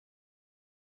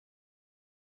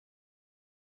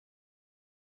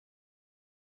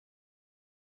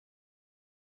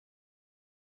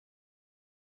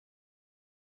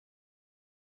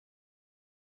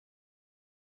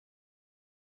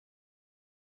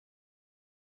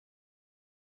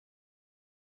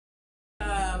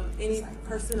any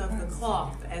person of the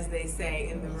cloth, as they say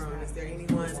in the room? Is there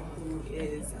anyone who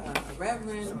is a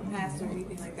reverend or pastor or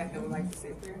anything like that that would like to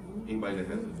say a prayer? Anybody that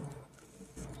has it?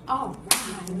 Oh,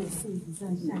 wow. Give it to us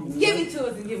and give it to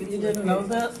us. You didn't know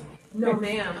that? No,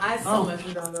 ma'am. I so much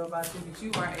we don't know about you, but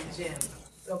you are a gem.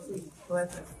 So please,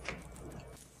 bless us.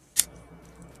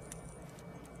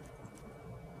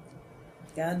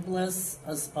 God bless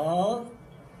us all,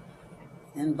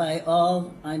 and by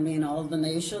all, I mean all the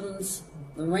nations,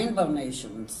 the rainbow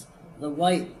nations, the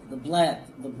white, the black,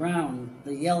 the brown,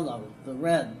 the yellow, the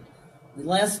red. The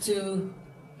last two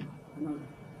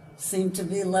seem to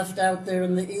be left out there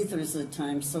in the ethers at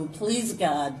times, so please,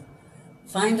 God,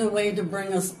 find a way to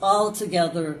bring us all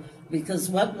together, because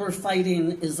what we're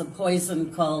fighting is a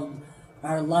poison called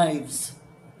our lives,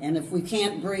 and if we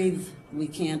can't breathe, we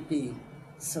can't be.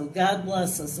 So God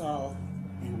bless us all,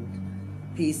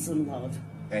 and peace and love.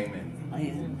 Amen.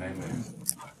 Amen.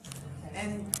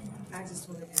 And I just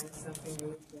want to add something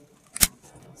really quick.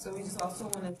 So we just also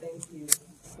want to thank you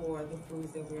for the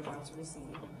foods that we're about to receive.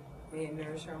 May it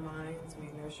nourish our minds, may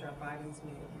it nourish our bodies,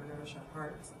 may it nourish our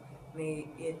hearts. May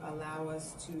it allow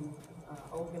us to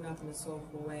open up in a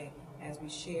soulful way as we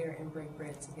share and break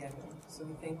bread together. So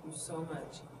we thank you so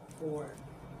much for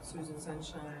Susan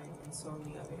Sunshine and so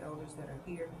many other elders that are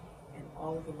here, and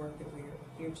all of the work that we're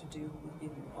here to do. We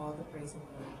give you all the praise and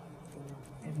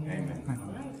glory. Amen.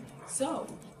 All right. So,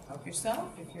 help yourself.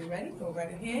 If you're ready, go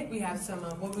right ahead. We have some,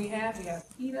 what do we have? We have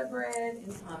pita bread and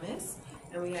hummus,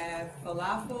 and we have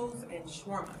falafels and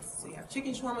shawarmas. So you have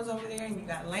chicken shawarmas over there, and you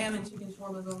got lamb and chicken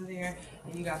shawarmas over there,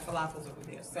 and you got falafels over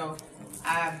there. So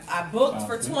I booked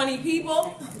for 20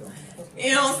 people.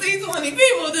 You don't see 20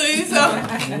 people, do you? So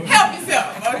help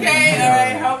yourself, okay? All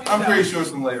right, help yourself. I'm pretty sure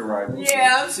some late arrivals.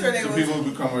 Yeah, I'm sure they will. Some people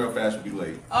who come real fast will be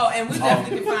late. Oh, and we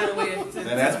definitely can find a way to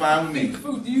and that's fine with me.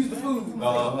 Food, to use the food.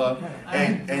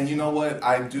 And you know what?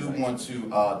 I do want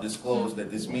to disclose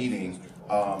that this meeting,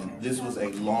 this was a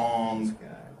long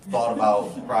thought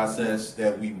about process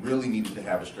that we really needed to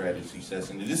have a strategy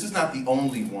session. And this is not the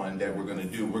only one that we're going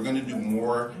to do. We're going to do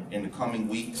more in the coming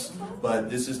weeks,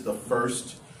 but this is the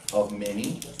first of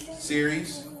many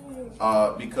series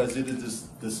because it is this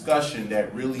discussion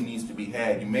that really needs to be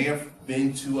had. You may have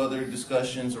been to other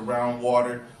discussions around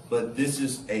water, but this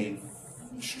is a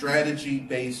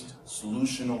strategy-based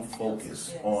solutional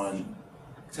focus on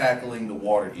tackling the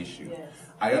water issue. Yes.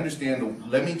 I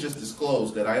understand, let me just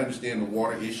disclose that I understand the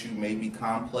water issue may be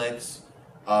complex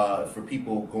for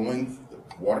people going,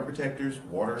 water protectors,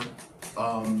 water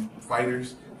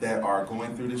fighters that are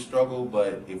going through this struggle,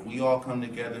 but if we all come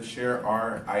together, share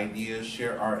our ideas,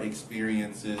 share our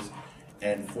experiences,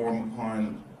 and form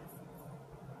upon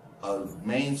a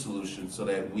main solution so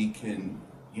that we can,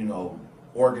 you know,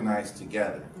 organize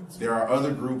together. There are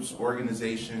other groups,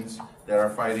 organizations that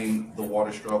are fighting the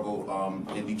water struggle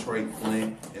in Detroit,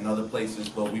 Flint, and other places,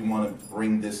 but we want to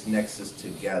bring this nexus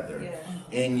together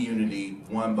in unity,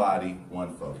 one body,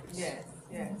 one focus. Yes,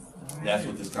 yes. That's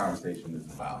what this conversation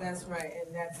is about. That's right,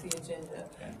 and that's the agenda.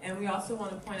 Okay. And we also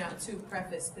want to point out, too,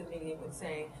 preface the meeting with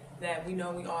saying that we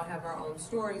know we all have our own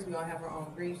stories, we all have our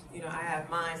own griefs. You know, I have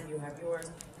mine, you have yours,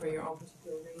 for your own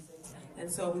particular reasons. And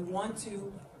so we want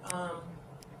to,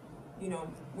 you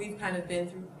know, we've kind of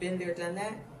been there, done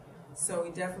that. So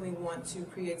we definitely want to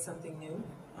create something new.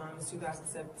 It's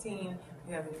 2017.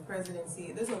 We have a new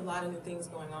presidency. There's a lot of new things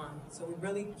going on. So we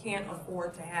really can't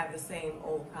afford to have the same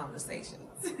old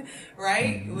conversations,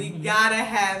 right? We gotta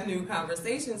have new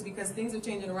conversations because things are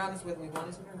changing around us whether we want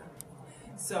it to or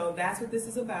not. So that's what this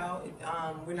is about.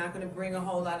 We're not gonna bring a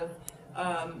whole lot of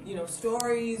you know,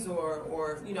 stories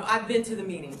or, you know, I've been to the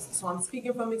meetings, so I'm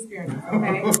speaking from experience,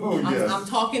 okay? I'm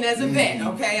talking as a vet,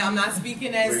 okay? I'm not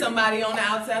speaking as somebody on the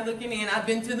outside looking in. I've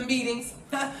been to the meetings,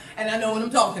 and I know what I'm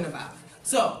talking about.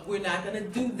 So we're not going to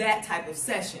do that type of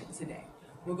session today.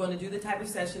 We're going to do the type of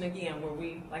session, again, where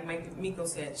we, like Miko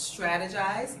said,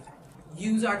 strategize,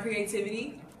 use our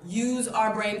creativity, use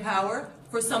our brain power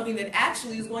for something that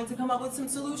actually is going to come up with some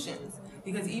solutions.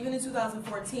 Because even in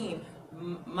 2014,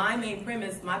 my main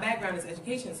premise, my background is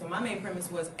education, so my main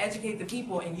premise was educate the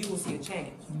people and you will see a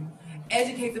change.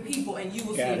 Educate the people and you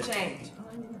will see a change.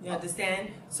 You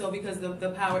understand? So because the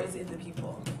power is in the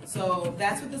people. So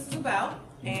that's what this is about.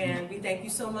 And we thank you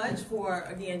so much for,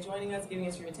 again, joining us, giving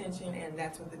us your attention, and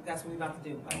that's what we're about to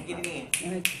do. Get it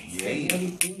in.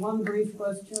 Yeah. One brief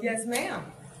question. Yes, ma'am.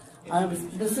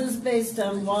 This is based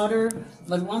on water,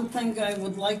 but one thing I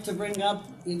would like to bring up,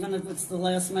 even if it's the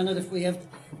last minute, if we have,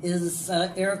 is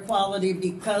air quality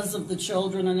because of the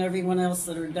children and everyone else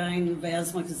that are dying of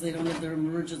asthma because they don't have their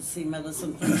emergency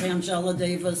medicine. From Tangela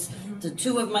Davis to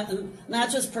two of my,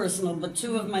 not just personal, but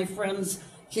two of my friends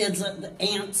kids, the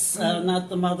aunts, not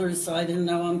the mothers, so I didn't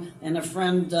know them, and a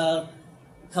friend a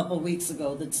couple weeks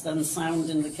ago that's done sound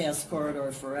in the Cass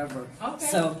Corridor forever. Okay.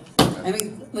 So, I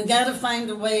mean, we got to find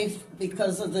a way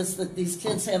because of this that these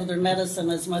kids have their medicine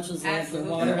as much as they have their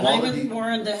Absolutely. water. And And I'm all of the- more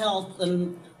into health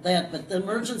than that, but the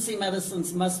emergency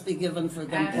medicines must be given for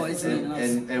them poisoning us.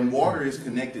 And water is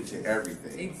connected to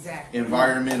everything. Exactly.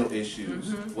 Environmental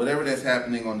issues, whatever that's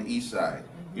happening on the east side.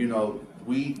 You know,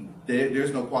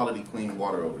 there's no quality clean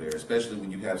water over there, especially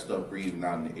when you have stuff breathing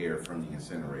out in the air from the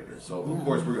incinerator. So of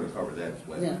course we're going to cover that as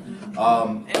well. Yeah.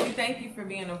 And we thank you for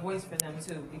being a voice for them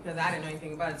too, because I didn't know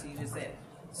anything about it until you just said it.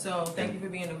 So thank you for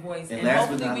being a voice, And and last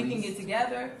but hopefully not we can least- get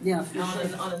together Yeah, for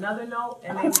on another note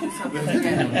and maybe do something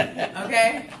together.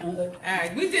 Okay? All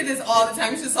right. We did this all the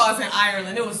time. You should saw us in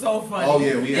Ireland. It was so funny. Oh,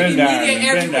 yeah, we It'd be had- media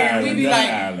everywhere. We'd be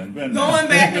like going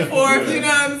back and forth. You know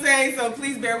what I'm saying? So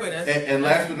please bear with us. And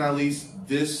last but not least,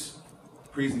 this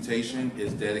presentation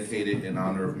is dedicated in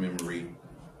honor of memory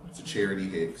to Charity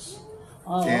Hicks,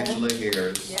 Oh. Angela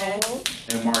Harris, Yes.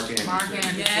 and Mark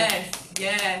Anderson. Yes.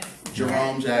 Yes.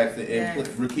 Jerome Jackson, and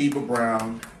Rakiba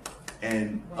Brown,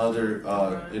 and other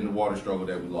in the water struggle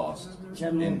that we lost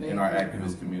in our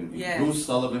activist community. Yes. Bruce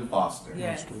Sullivan Foster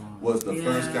Yes. was the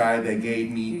first guy that gave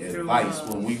me He threw advice up.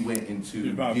 when we went into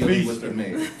about dealing with the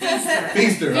mayor.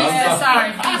 Feaster. Yeah,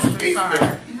 sorry,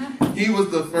 Feaster. He was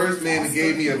the first man that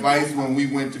gave me advice when we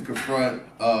went to confront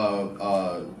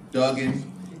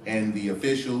Duggan and the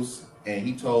officials. And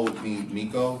he told me,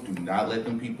 Miko, do not let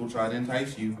them people try to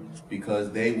entice you,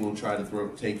 because they will try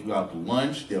to take you out to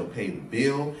lunch, they'll pay the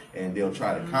bill, and they'll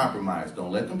try to compromise.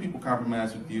 Don't let them people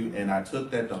compromise with you. And I took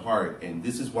that to heart, and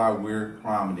this is why we're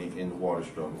prominent in the water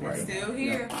struggle right now. Still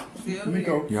here. Still here.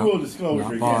 Miko, full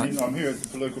disclosure again, you know, I'm here as the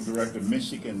political director of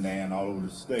Michigan NAN all over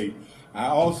the state. I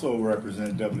also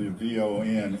represent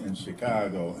WVON in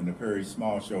Chicago and the Perry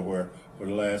Small Show, where for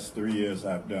the last 3 years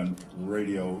I've done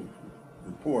radio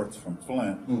reports from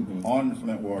Flint on the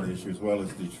Flint water issue, as well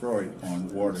as Detroit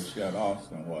on water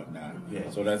shutoffs and whatnot. Yeah.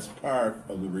 So that's part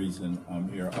of the reason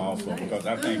I'm here also, because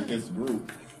I think this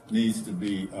group needs to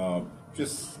be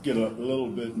just get a little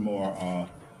bit more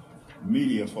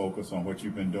media focus on what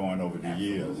you've been doing over the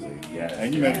years. Yes.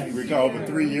 And you may recall, but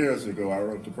 3 years ago, I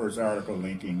wrote the first article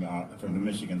linking from the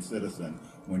Michigan Citizen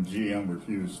when GM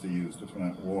refused to use the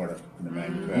Flint water in the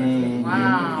manufacturing.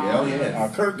 Wow. Yeah, yeah.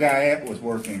 Kurt Guyette was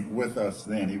working with us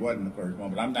then. He wasn't the first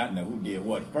one, but I'm not know who did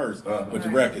what first. But the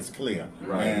record's clear.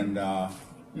 Right. And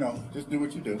you know, just do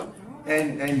what you do.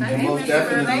 And Thank most you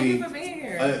definitely, for being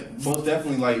here. most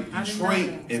definitely, like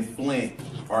Detroit and Flint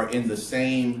are in the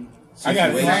same I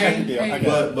got situation. the deal. I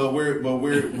got it. But we're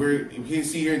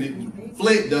here.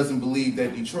 Flint doesn't believe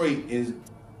that Detroit is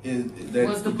that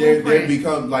Was the they're blueprint.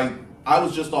 become like. I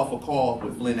was just off a call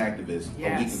with Flint activists a week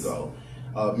Yes. ago,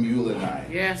 Mule and I.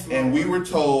 Yes, And we Lord. were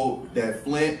told that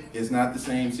Flint is not the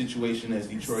same situation as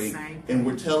Detroit, Same. and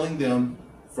we're telling them.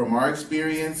 From our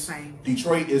experience, Same.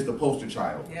 Detroit is the poster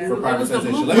child Yeah. for That was the privatization.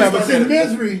 blueprint. Let me Yeah, but start see, that-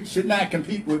 misery should not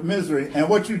compete with misery. And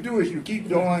what you do is you keep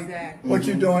doing Exactly. what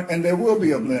you're doing, and there will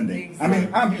be a blending. I mean,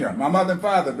 Exactly. I'm here. My mother and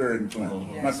father buried in Flint.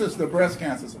 Yeah. My sister, a breast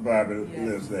cancer survivor, Yeah.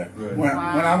 lives there. Right. When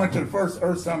Wow. I went to the first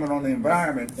Earth Summit on the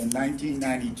Environment in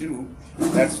 1992,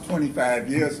 that's 25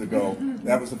 years ago,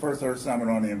 that was the first Earth Summit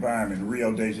on the Environment in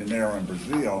Rio de Janeiro in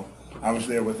Brazil. I was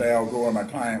there with Al Gore. My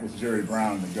client was Jerry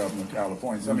Brown, the governor of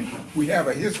California. So, I mean, we have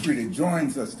a history that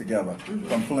joins us together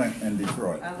from Flint and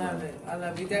Detroit. I love it. I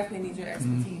love it. We definitely need your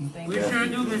expertise. Thank We you. sure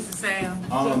do, Mr. Sam.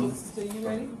 So you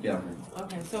ready? Yeah.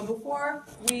 Okay, so before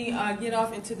we get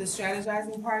off into the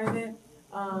strategizing part of it,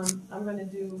 I'm going to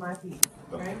do my piece,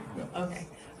 right? Yeah. Okay.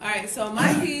 All right, so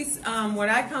my piece, what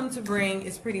I come to bring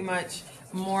is pretty much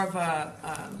more of a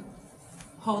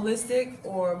holistic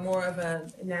or more of a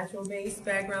natural-based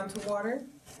background to water.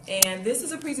 And this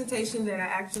is a presentation that I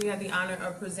actually had the honor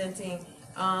of presenting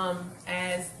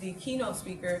as the keynote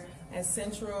speaker at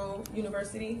Central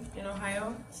University in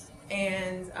Ohio.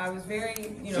 And I was very,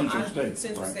 Central honored- State,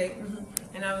 Central right. State,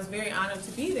 and I was very honored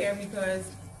to be there because,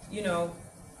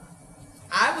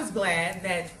 I was glad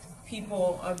that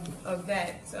people of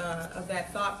that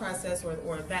thought process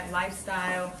or that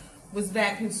lifestyle was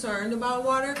that concerned about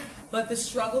water. But the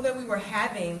struggle that we were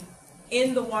having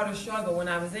in the water struggle when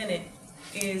I was in it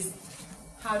is,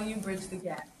 how do you bridge the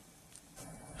gap?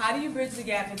 How do you bridge the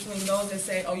gap between those that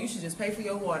say, oh, you should just pay for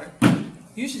your water.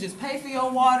 You should just pay for your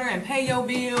water and pay your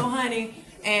bill, honey,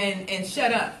 and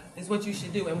shut up is what you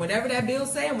should do. And whatever that bill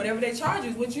say and whatever they charge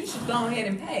you is what you should go ahead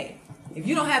and pay. If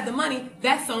you don't have the money,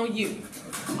 that's on you.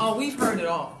 Oh, we've heard it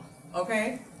all,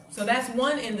 okay? So that's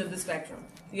one end of the spectrum.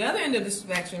 The other end of the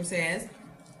spectrum says,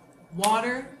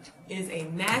 water is a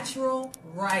natural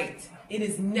right. It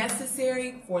is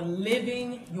necessary for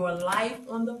living your life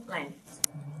on the planet,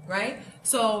 right?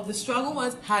 So the struggle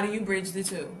was, how do you bridge the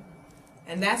two?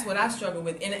 And that's what I struggled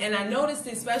with. And I noticed,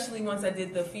 especially once I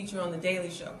did the feature on The Daily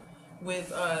Show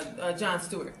with Jon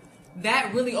Stewart.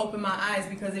 That really opened my eyes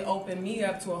because it opened me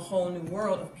up to a whole new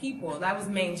world of people. That was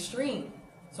mainstream.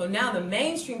 So now the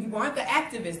mainstream people aren't the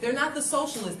activists. They're not the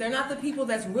socialists. They're not the people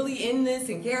that's really in this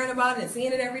and caring about it and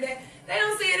seeing it every day. They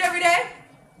don't see it every day.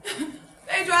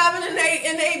 They driving in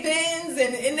they Benz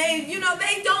and they, you know,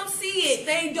 they don't see it.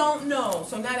 They don't know.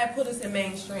 So now that put us in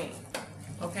mainstream.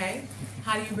 Okay?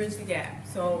 How do you bridge the gap?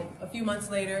 So a few months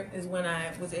later is when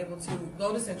I was able to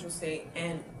go to Central State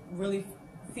and really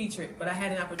feature it. But I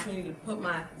had an opportunity to put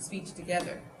my speech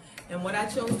together. And what I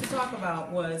chose to talk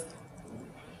about was,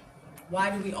 why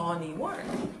do we all need water,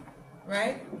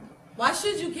 right? Why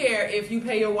should you care if you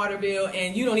pay your water bill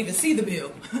and you don't even see the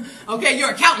bill? Okay, your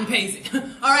accountant pays it.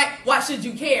 All right, why should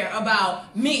you care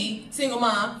about me, single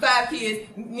mom, 5 kids,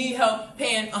 need help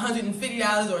paying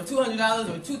 $150 or $200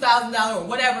 or $2,000 or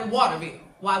whatever water bill?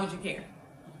 Why would you care?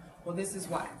 Well, this is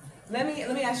why. Let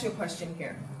me ask you a question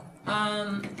here.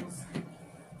 By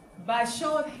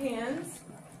show of hands,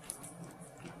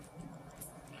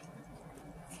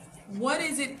 what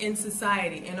is it in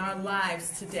society, in our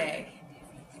lives today,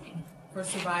 for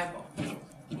survival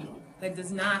that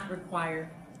does not require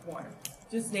water?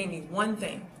 Just name me one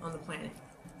thing on the planet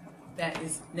that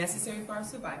is necessary for our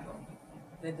survival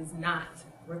that does not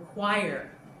require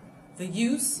the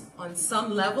use on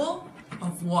some level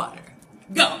of water.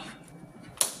 Go!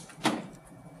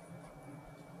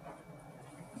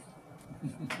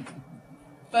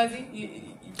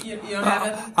 Fuzzy, you don't have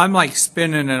it? I'm like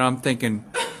spinning and I'm thinking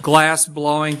glass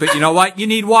blowing, but you know what? You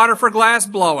need water for glass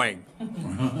blowing.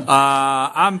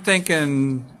 I'm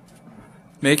thinking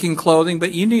making clothing,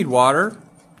 but you need water.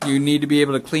 You need to be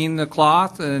able to clean the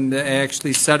cloth and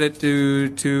actually set it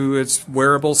to its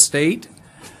wearable state.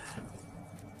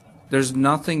 There's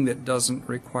nothing that doesn't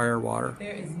require water.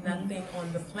 There is nothing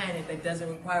on the planet that doesn't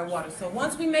require water. So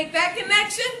once we make that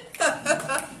connection,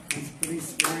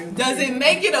 does it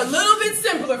make it a little bit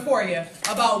simpler for you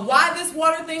about why this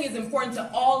water thing is important to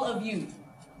all of you?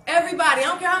 Everybody, I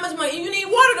don't care how much money, you need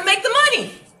water to make the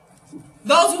money.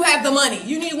 Those who have the money,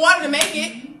 you need water to make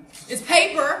it. It's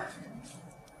paper.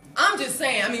 I'm just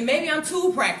saying, I mean, maybe I'm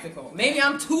too practical. Maybe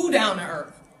I'm too down to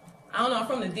earth. I don't know, I'm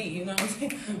from the D, you know what I'm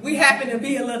saying? We happen to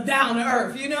be a little down to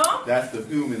earth, you know? That's the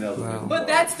human element. Wow. But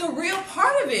that's the real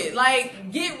part of it. Like,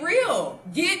 get real.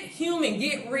 Get human.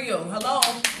 Get real. Hello?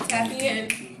 Tap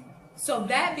in. So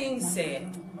that being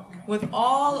said, with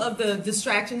all of the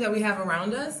distractions that we have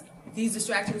around us, these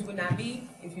distractions would not be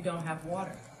if you don't have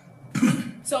water.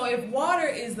 So if water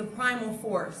is the primal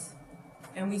force,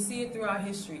 and we see it throughout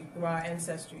history, through our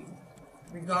ancestry,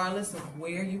 regardless of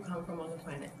where you come from on the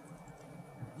planet,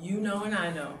 you know and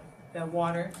I know that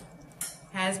water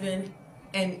has been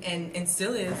and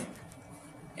still is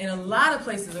in a lot of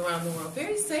places around the world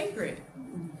very sacred,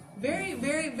 very,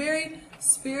 very, very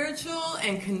spiritual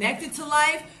and connected to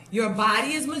life. Your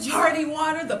body is majority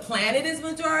water. The planet is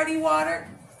majority water.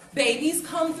 Babies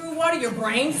come through water. Your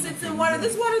brain sits in water.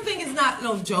 This water thing is not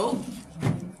no joke.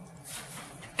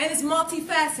 And it's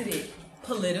multifaceted.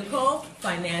 Political,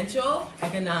 financial,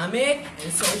 economic,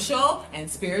 and social, and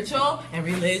spiritual, and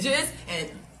religious, and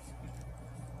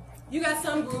you got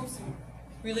some groups,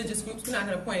 religious groups, we're not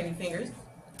going to point any fingers,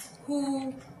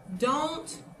 who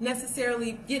don't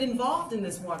necessarily get involved in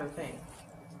this water thing,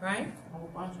 right?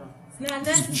 It's not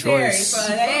necessary,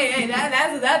 but hey,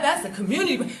 that's a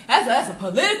community, that's a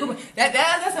political,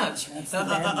 that's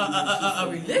not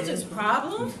a religious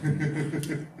problem,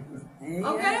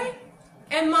 okay?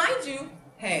 And mind you,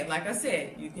 hey, like I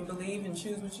said, you can believe and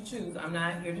choose what you choose. I'm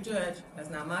not here to judge. That's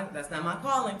not my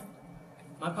calling.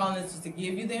 My calling is just to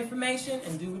give you the information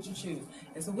and do what you choose.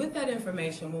 And so with that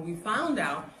information, what we found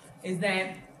out is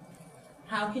that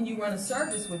how can you run a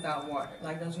service without water?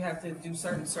 Like, don't you have to do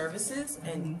certain services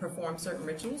and perform certain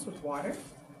rituals with water?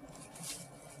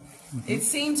 It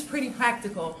seems pretty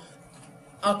practical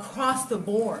across the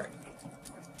board.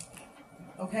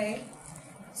 Okay?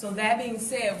 So that being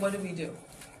said, what do?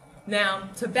 Now,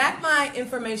 to back my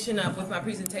information up with my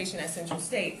presentation at Central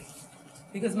State,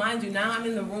 because mind you, now I'm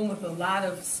in the room with a lot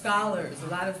of scholars, a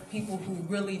lot of people who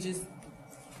really just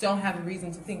don't have a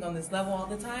reason to think on this level all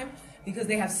the time, because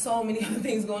they have so many other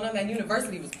things going on. That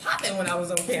university was popping when I was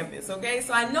on campus, okay?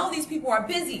 So I know these people are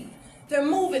busy. They're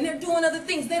moving, they're doing other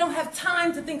things. They don't have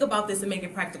time to think about this and make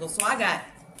it practical. So I got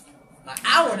an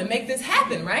hour to make this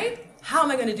happen, right? How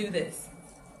am I going to do this?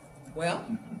 Well,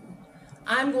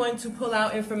 I'm going to pull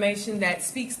out information that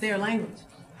speaks their language,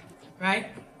 right?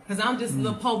 because I'm just a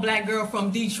little poor black girl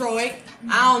from Detroit.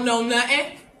 I don't know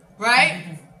nothing,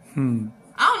 right? I don't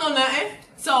know nothing.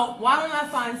 So why don't I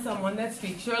find someone that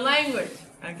speaks your language?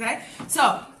 Okay?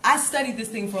 So I studied this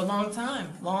thing for a long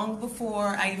time. Long before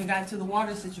I even got into the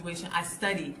water situation, I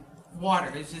studied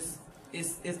water. It's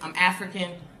just, I'm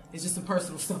African. It's just some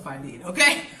personal stuff I need,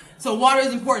 okay? So water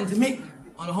is important to me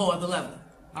on a whole other level,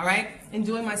 all right? In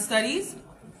doing my studies,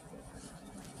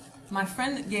 my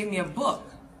friend gave me a book.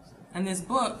 And this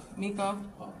book, Miko,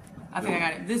 I think I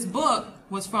got it. This book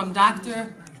was from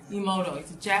Dr. Emoto.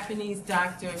 He's a Japanese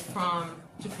doctor from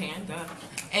Japan,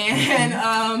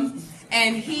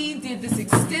 and he did this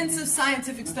extensive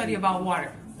scientific study about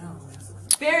water.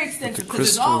 Very extensive,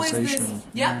 because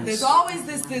there's always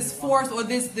this force or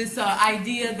this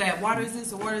idea that water is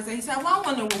this or water is that. He said, well, I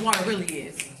want to know what water really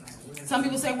is. Some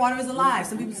people say water is alive.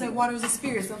 Some people say water is a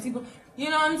spirit. Some people, you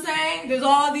know what I'm saying? There's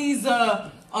all these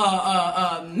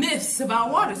myths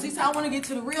about water. So he said, I want to get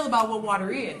to the real about what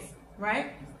water is,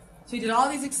 right? So he did all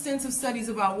these extensive studies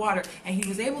about water, and he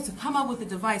was able to come up with a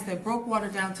device that broke water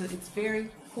down to its very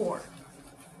core.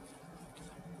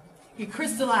 He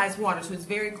crystallized water to its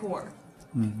very core.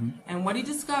 And what he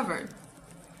discovered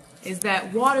is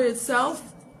that water itself,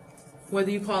 whether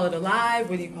you call it alive,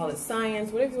 whether you call it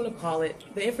science, whatever you want to call it,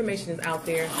 the information is out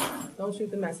there. Don't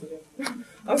shoot the messenger.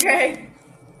 Okay?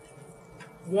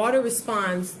 Water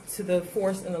responds to the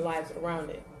force and the lives around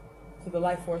it, to the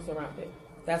life force around it.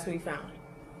 That's what he found.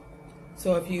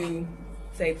 So if you,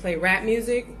 say, play rap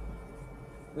music,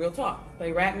 real talk,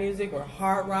 play rap music or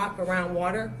hard rock around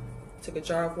water, took a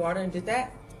jar of water and did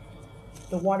that,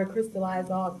 the water crystallized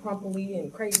all crumply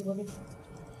and crazy looking.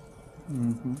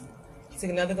 Took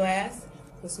another glass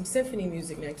with some symphony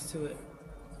music next to it.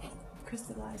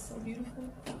 Crystallized so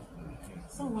beautiful,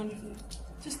 so wonderful.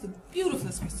 Just the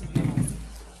beautifulest crystal.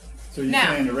 So you're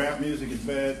saying the rap music is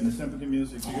bad and the symphony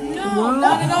music is good? No,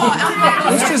 not at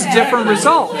all. It's just different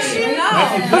results.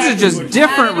 No. Those are just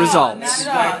different results.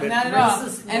 Not at all.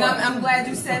 And I'm glad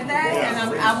you said that.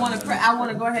 And I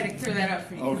want to go ahead and clear that up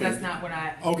for you. Okay. That's not what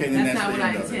I. Okay, then that's not the what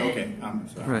I end of it. intend. Okay, I'm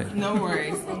sorry. Right. No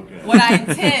worries. Okay. What I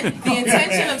intend, the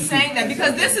intention of saying that,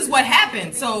 because this is what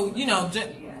happened. So you know,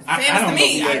 I don't know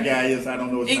who that guy is. I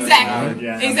don't know what's Exactly.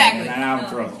 Exactly. And I'm in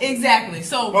trouble. Exactly.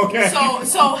 So, Okay.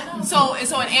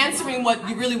 So in answering what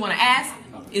you really want to ask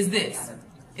is this: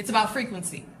 it's about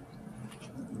frequency.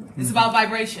 It's about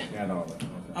vibration. Got all that.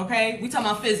 Okay, we talking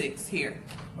about physics here.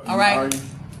 All Are right, you?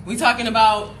 we talking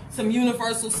about some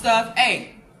universal stuff.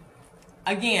 Hey,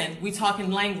 again, we talking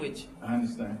language. I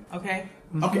understand. Okay.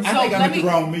 Okay, I think I'm at the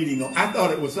wrong meeting. Though. I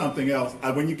thought it was something else.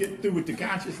 When you get through with the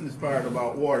consciousness part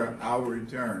about water, I will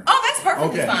return. Oh, that's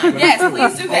perfectly Okay. fine. Yes,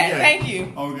 please do that. Okay. Thank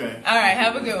you. Okay. All right,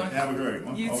 have a good one. Have a great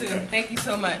one. You too. Okay. Thank you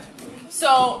so much.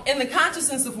 So, in the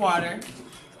consciousness of water,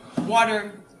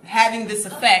 water having this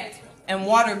effect, and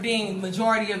water being the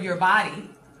majority of your body,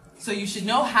 so you should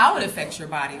know how it affects your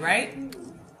body, right?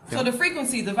 So the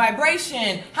frequency, the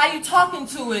vibration, how you talking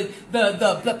to it,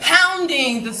 the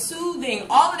pounding, the soothing,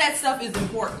 all of that stuff is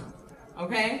important,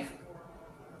 okay?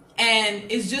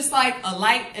 And it's just like a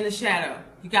light and a shadow.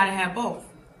 You got to have both,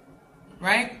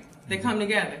 right? They come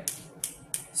together.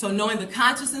 So knowing the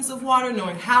consciousness of water,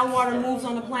 knowing how water moves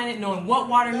on the planet, knowing what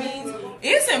water means,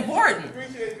 is important.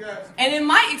 And it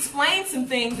might explain some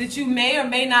things that you may or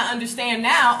may not understand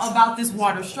now about this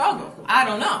water struggle. I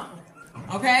don't know,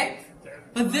 okay?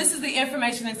 But this is the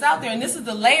information that's out there, and this is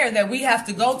the layer that we have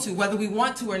to go to, whether we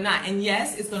want to or not. And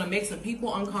yes, it's going to make some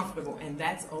people uncomfortable, and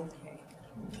that's okay.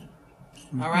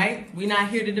 All right? We're not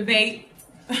here to debate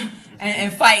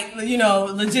and fight, you know,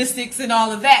 logistics and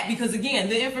all of that, because again,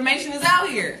 the information is out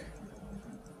here.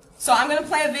 So I'm going to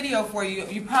play a video for you.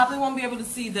 You probably won't be able to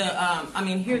see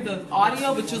hear the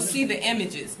audio, but you'll see the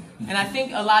images. And I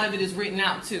think a lot of it is written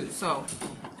out too. So,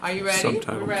 are you ready?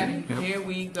 Subtitled. We're ready? Yep. Here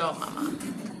we go, mama.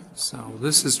 So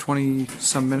this is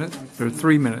 20-some minutes, or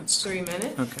 3 minutes. 3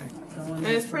 minutes. Okay. And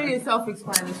it's pretty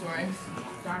self-explanatory.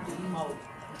 Dr. Emo.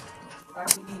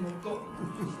 Dr. Emo, go.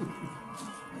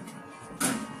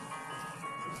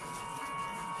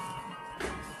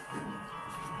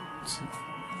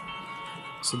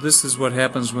 So this is what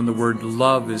happens when the word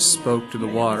love is spoke to the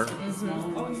water.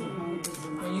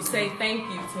 When you say thank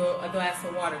you to a glass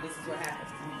of water, this is what happens.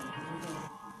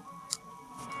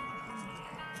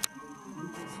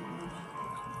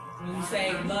 When you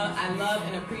say love, I love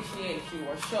and appreciate you,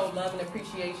 or show love and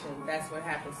appreciation, that's what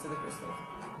happens to the crystal.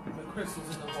 The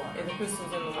crystals in the water. And the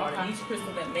crystals in the water. Okay. Each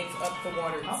crystal that makes up the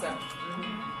water itself.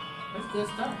 That's good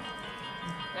stuff.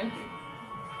 Thank you.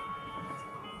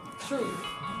 Truth.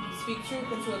 You speak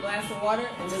truth into a glass of water,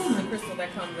 and this is the crystal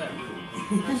that comes up.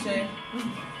 Ashe?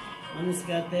 Almost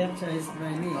got baptized by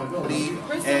me.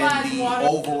 And the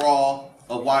overall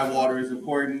of why water is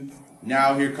important.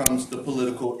 Now here comes the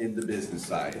political and the business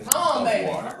side of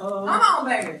water. Come on,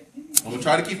 baby. I'm gonna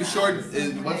try to keep it short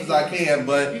as much as I can,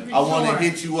 but I want to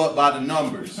hit you up by the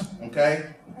numbers,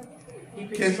 okay?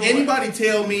 Can anybody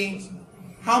tell me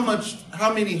how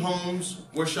many homes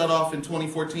were shut off in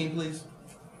 2014, please?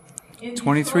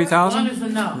 23,000? One is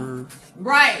enough.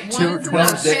 Right. Two-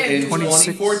 26. In 26.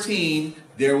 2014,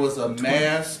 there was a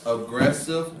mass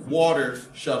aggressive water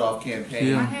shut-off campaign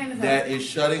Yeah. that is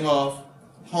shutting off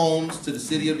homes to the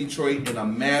city of Detroit in a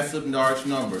massive large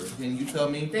number. Can you tell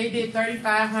me? They did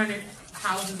 3,500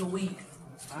 houses a week.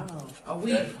 A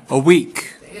week. A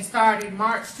week. It started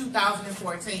March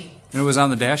 2014. And it was on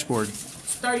the dashboard.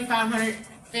 3,500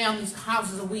 families,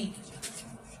 houses a week.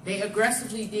 They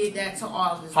aggressively did that to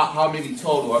August. How many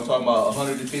total? I'm talking about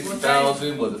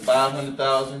 150,000. Was it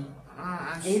 500,000?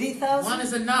 80,000? One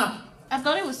is enough. I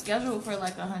thought it was scheduled for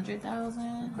like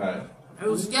 100,000, Okay. It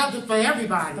was scheduled for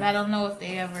everybody. but I don't know if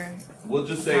they ever. We'll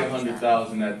just say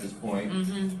 100,000 at this point.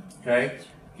 Mm-hmm. Okay.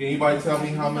 Can anybody tell me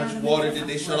how much water did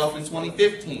they shut off in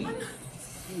 2015?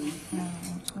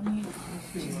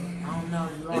 I don't know.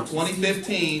 In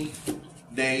 2015,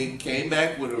 they came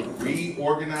back with a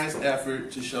reorganized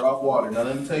effort to shut off water. Now,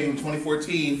 let me tell you, in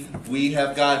 2014, we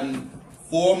have gotten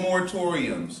 4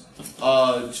 moratoriums,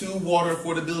 2 water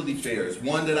affordability fairs,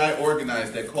 one that I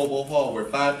organized at Cobo Hall where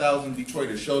 5,000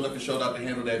 Detroiters showed up to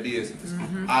handle that business.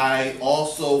 I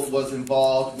also was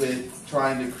involved with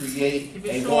trying to create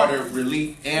a water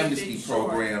relief amnesty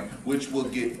program, which will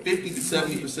get 50 to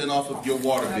 70% off of your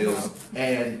water bills.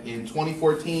 And in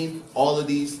 2014, all of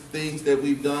these things that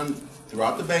we've done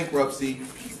throughout the bankruptcy,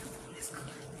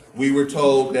 we were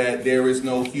told that there is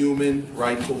no human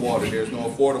right to water. There's no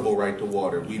affordable right to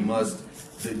water.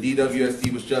 The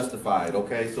DWSD was justified,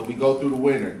 okay? So we go through the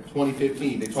winter,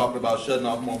 2015, they talked about shutting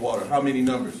off more water. How many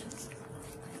numbers?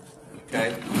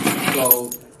 Okay, so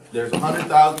there's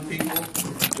 100,000 people.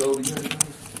 Joe, do you have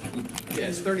any? Yeah,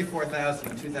 it's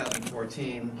 34,000 in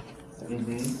 2014,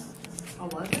 Mm-hmm.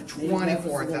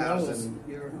 24,000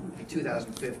 in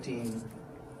 2015,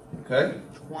 Okay.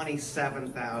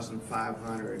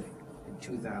 27,500 in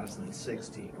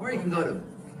 2016. Or you can go to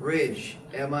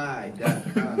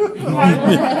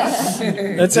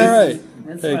bridgemi.com. That's all right.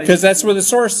 That's fine. Because that's where the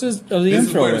source is of the This is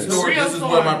info where is. this is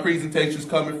where my presentation's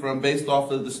coming from, based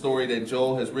off of the story that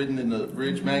Joel has written in the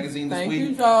Bridge magazine this Thank week.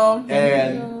 you, Joel.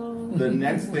 And the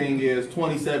next thing is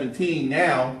 2017.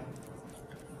 Now,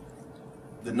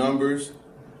 the numbers,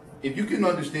 if you can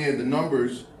understand the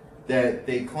numbers that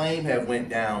they claim have went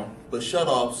down, but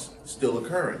shutoffs still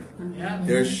occurring.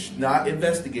 They're not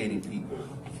investigating people.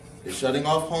 They're shutting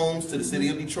off homes to the city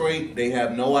of Detroit. They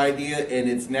have no idea, and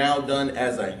it's now done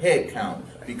as a head count.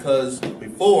 Because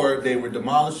before, they were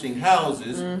demolishing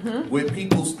houses with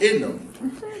people in them.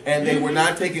 And they were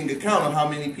not taking account of how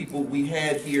many people we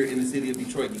had here in the city of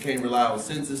Detroit. You can't rely on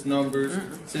census numbers,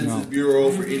 Census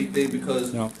Bureau for anything,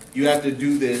 because you have to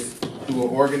do this through an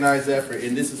organized effort.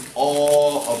 And this is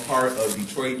all a part of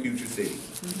Detroit Future City.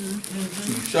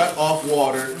 To shut off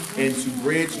water and to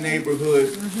bridge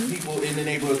neighborhoods, people in the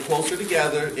neighborhood closer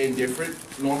together in different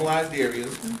normalized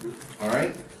areas. All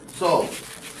right? So,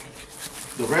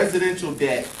 the residential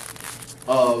debt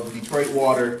of Detroit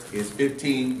Water is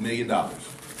 $15 million. $15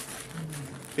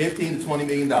 to $20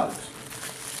 million.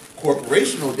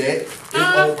 Corporational debt is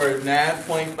over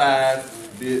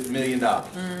 $9.5 million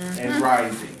and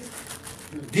rising.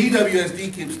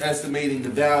 DWSD keeps estimating the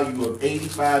value of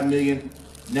 $85 million,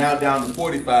 now down to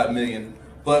 $45 million.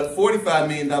 But $45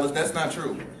 million, that's not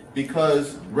true,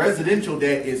 because residential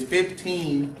debt is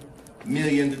 $15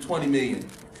 million to $20 million.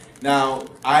 Now,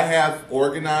 I have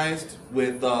organized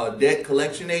with debt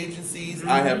collection agencies.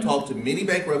 I have talked to many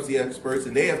bankruptcy experts,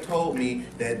 and they have told me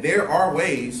that there are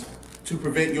ways to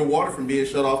prevent your water from being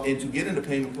shut off and to get in a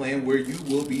payment plan where you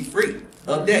will be free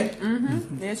of debt.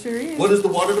 There sure is. What does the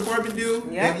water department do?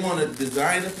 Yep. They want to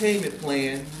design a payment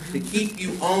plan to keep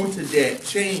you on to debt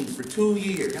chained for 2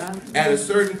 years at a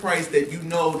certain price that you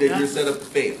know that you're set up to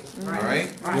fail. All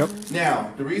right? Yep.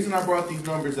 Now, the reason I brought these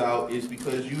numbers out is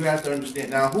because you have to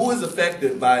understand. Now, who is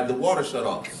affected by the water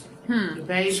shutoffs? The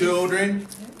baby. Children,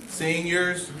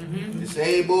 seniors,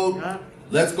 disabled.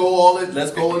 Let's go in the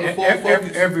full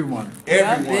focus. Everyone.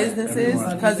 Yeah, businesses.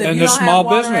 Because if And you the don't small have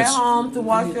water business. at home to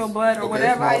wash your butt or Okay,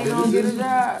 whatever, how small you gonna get a businesses.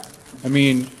 job? I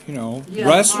mean, you know, Yeah,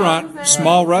 restaurant,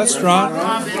 small restaurant.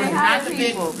 Not the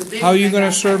big, the big How are you thing. going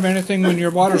to serve anything when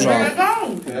your water's Where off? it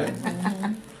go? Okay.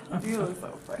 You look so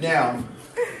funny. Now,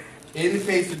 in the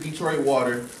case of Detroit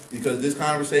Water, because this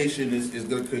conversation is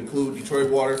going to conclude Detroit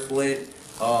Water, Flint,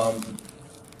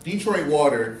 Detroit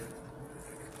Water,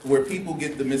 where people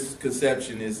get the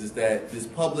misconception is that this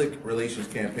public relations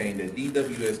campaign that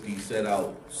DWSD set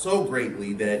out so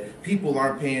greatly that people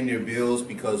aren't paying their bills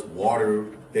because water,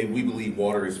 we believe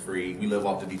water is free. We live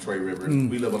off the Detroit River.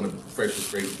 We live on the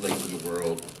freshest great lakes in the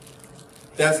world.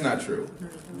 That's not true.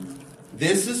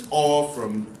 This is all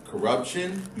from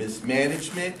corruption,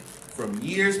 mismanagement from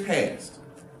years past.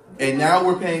 And now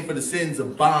we're paying for the sins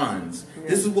of bonds.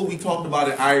 This is what we talked about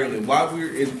in Ireland. Why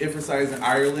we're emphasizing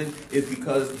Ireland is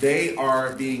because they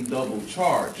are being double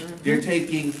charged.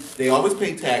 They always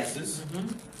pay taxes.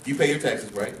 You pay your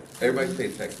taxes, right? Everybody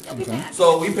pays taxes.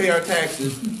 So we pay our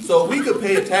taxes. So we could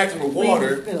pay a tax for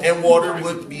water, and water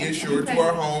would be insured to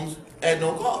our homes at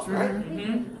no cost, right?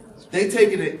 They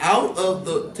taking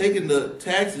the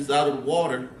taxes out of the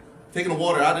water, taking the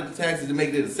water out of the taxes and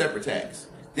making it a separate tax.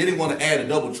 They didn't want to add a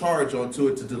double charge onto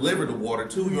it to deliver the water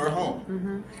to your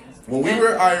home. When we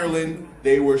were in Ireland,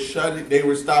 they were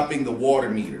stopping the water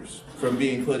meters from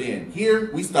being put in. Here,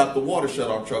 we stopped the water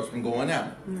shutoff trucks from going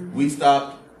out. We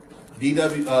stopped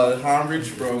Hombridge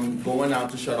from going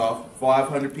out to shut off.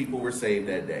 500 people were saved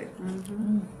that day.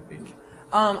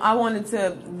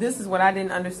 This is what I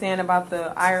didn't understand about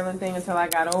the Ireland thing until I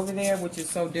got over there, which is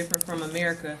so different from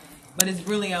America. But it's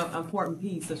really an important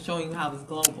piece of showing you how it's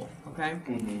global, okay?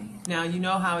 Now, you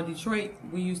know how in Detroit,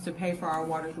 we used to pay for our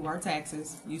water through our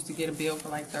taxes. Used to get a bill for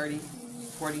like 30,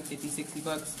 40, 50, 60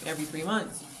 bucks every 3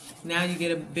 months. Now you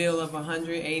get a bill of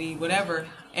 180, whatever,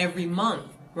 every month,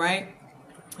 right?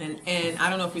 And I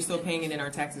don't know if we're still paying it in our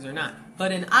taxes or not.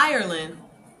 But in Ireland,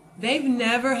 they've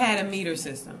never had a meter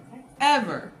system,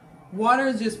 ever. Water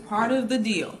is just part of the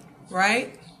deal,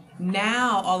 right?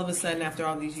 Now, all of a sudden, after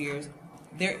all these years,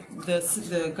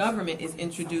 the government is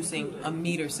introducing a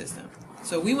meter system.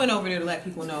 So we went over there to let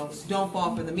people know, don't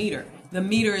fall for the meter. The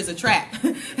meter is a trap.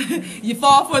 You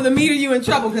fall for the meter, you're in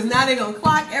trouble, because now they're going to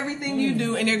clock everything you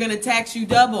do and they're going to tax you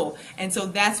double. And so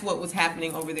that's what was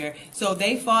happening over there. So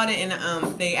they fought it,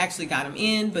 and they actually got them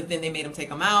in, but then they made them take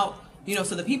them out. You know,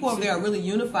 so the people over there are really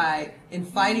unified in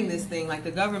fighting this thing. Like,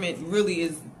 the government really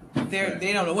is,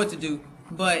 they don't know what to do.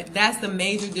 But that's the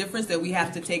major difference that we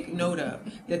have to take note of.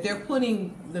 That they're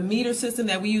putting the meter system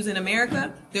that we use in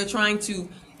America, they're trying to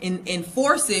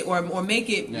enforce it or make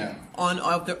it on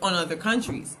other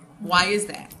countries. Why is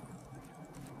that?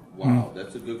 Wow,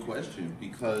 that's a good question.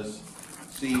 Because,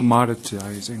 see,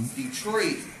 commoditizing.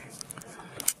 Detroit,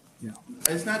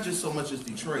 it's not just so much as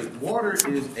Detroit. Water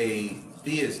is a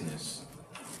business.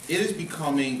 It is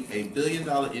becoming a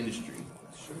billion-dollar industry.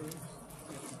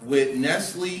 With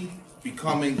Nestle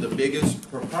becoming the biggest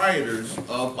proprietors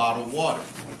of bottled water.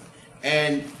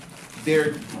 And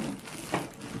they're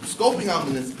scoping out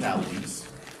municipalities,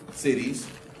 cities,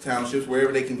 townships,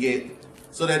 wherever they can get,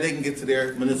 so that they can get to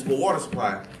their municipal water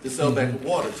supply to sell back the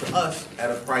water to us at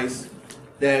a price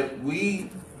that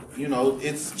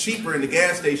it's cheaper in the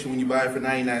gas station when you buy it for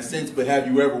 99 cents, but have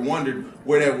you ever wondered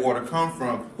where that water comes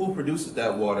from, who produces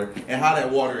that water, and how that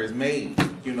water is made,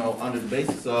 under the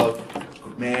basis of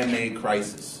man-made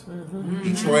crisis.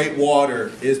 Detroit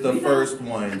Water is the first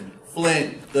one.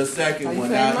 Flint, the second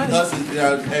one. Now,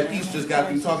 AtPeace just got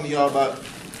through talking to y'all about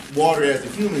water as a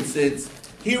human sense.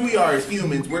 Here we are as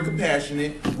humans. We're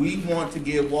compassionate. We want to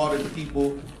give water to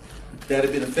people that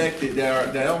have been affected,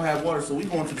 that don't have water. So we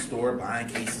go into the store buying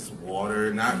cases of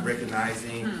water, not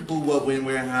recognizing who, what, when,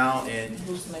 where, and how, and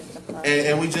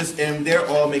they're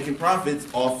all making profits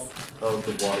off of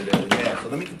the water that we have. So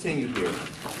let me continue here.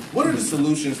 What are the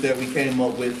solutions that we came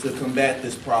up with to combat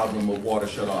this problem of water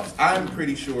shutoffs? I'm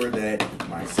pretty sure that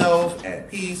myself,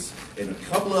 AtPeace, and a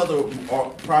couple other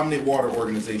prominent water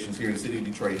organizations here in the city of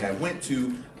Detroit have went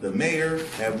to the mayor,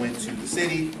 have went to the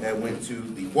city, have went to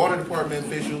the water department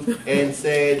officials, and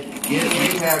said,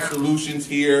 yes, we have solutions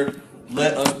here.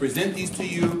 Let us present these to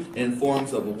you in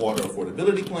forms of a water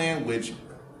affordability plan, which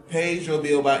pays your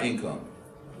bill by income.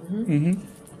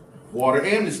 Water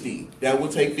amnesty, that will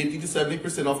take 50 to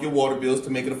 70% off your water bills to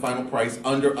make it a final price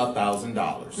under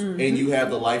 $1,000. And you have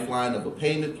the lifeline of a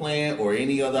payment plan or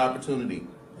any other opportunity.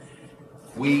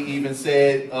 We even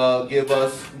said give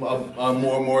us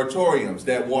more moratoriums,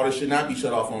 that water should not be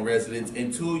shut off on residents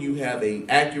until you have an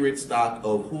accurate stock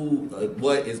of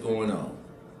what is going on.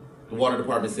 The water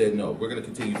department said no. We're going to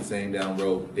continue the same damn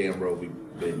road we've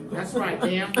been going. That's right,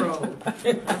 damn road.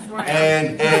 That's right.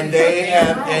 And they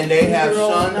have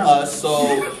shunned us.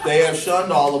 So they have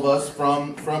shunned all of us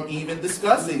from even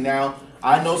discussing. Now,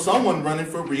 I know someone running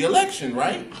for re-election,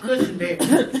 right?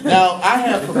 Now, I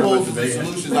have proposals and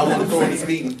solutions I want to throw in this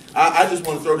meeting. I just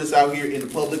want to throw this out here in the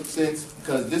public sense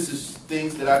because this is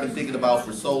things that I've been thinking about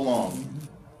for so long.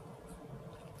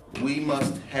 We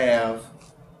must have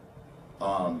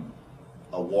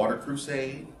a water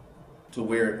crusade to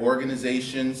where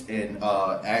organizations and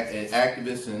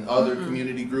activists and other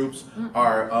community groups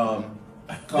are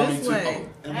coming This to. way.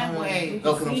 That way.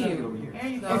 No, come See on. you. There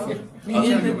you go.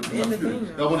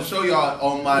 I want to show y'all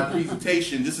on my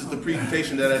presentation. This is the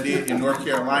presentation that I did in North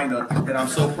Carolina, and I'm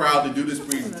so proud to do this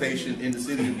presentation in the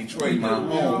city of Detroit, my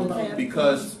home,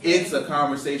 because it's a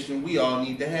conversation we all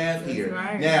need to have here.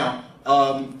 Right. Now,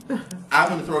 I'm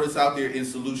going to throw this out there in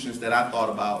solutions that I thought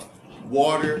about.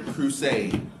 Water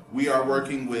Crusade. We are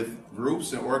working with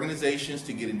groups and organizations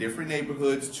to get in different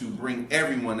neighborhoods to bring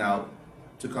everyone out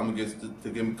to come against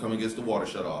the water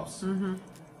shutoffs.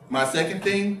 My second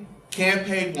thing, can't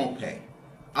pay, won't pay.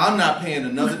 I'm not paying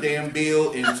another damn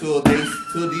bill until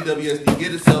DWSD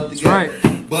get itself together. Right.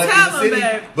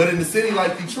 But in the city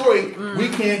like Detroit, we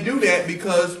can't do that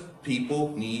because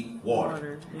people need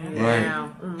water. Right.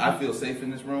 I feel safe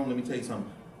in this room. Let me tell you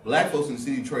something. Black folks in the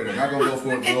city of Detroit are not going to go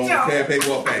for it. Can't pay,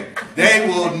 won't pay. They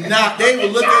will not. They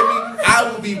will look at me.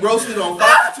 I will be roasted on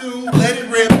Fox 2. Let it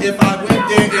rip if I went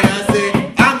there and I said,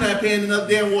 I'm not paying enough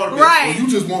damn water bill. Right. Well, you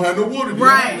just won't have no water bill.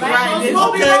 Right. Okay,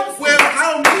 well,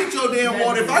 I don't need your damn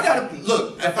water. If I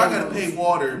gotta pay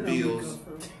water bills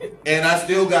and I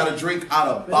still gotta drink out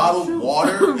of bottled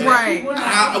water, Right.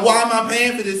 why am I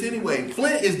paying for this anyway?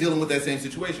 Flint is dealing with that same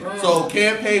situation. So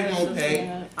can't pay, won't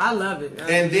pay. I love it.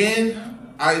 And then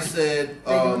I said,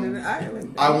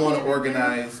 I want to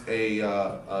organize a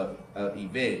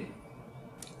event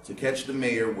to catch the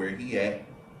mayor where he at,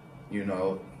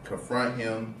 confront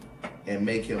him and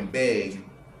make him beg.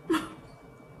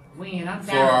 When I'm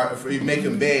down. Make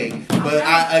him beg. But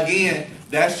again,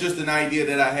 that's just an idea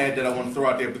that I had that I want to throw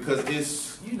out there because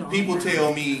people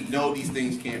tell me, no, these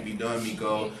things can't be done,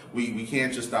 Miko. We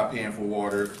can't just stop paying for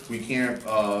water. We can't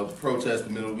protest the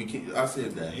middle. I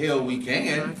said, the hell we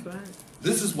can.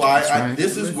 This is why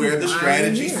this is where the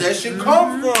strategy session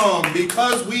come from,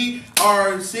 because we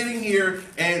are sitting here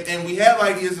and we have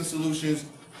ideas and solutions,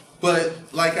 but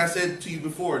like I said to you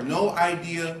before, no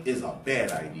idea is a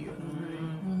bad idea.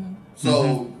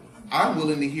 So I'm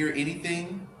willing to hear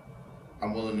anything.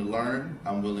 I'm willing to learn.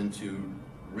 I'm willing to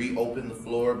reopen the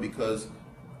floor because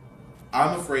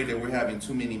I'm afraid that we're having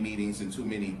too many meetings and too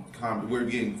many we're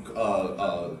getting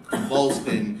convulsed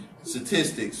in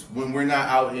statistics when we're not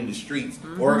out in the streets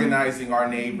organizing our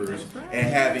neighbors and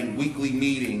having weekly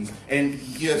meetings. And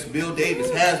yes, Bill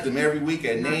Davis has them every week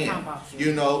at NAM.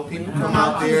 People come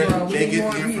out there, they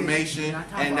get the information,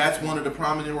 and that's one of the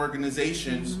prominent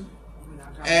organizations.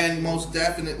 And most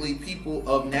definitely people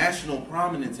of national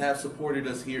prominence have supported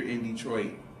us here in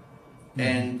Detroit.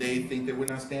 And they think that we're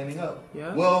not standing up.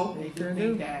 Yeah. Well,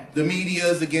 the media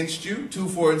is against you, 2,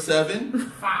 4, and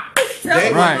 7.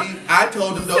 I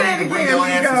told them don't even bring your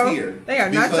asses here. They are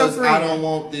not because your I friend. don't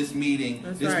want this meeting.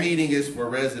 This meeting is for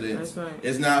residents. That's right.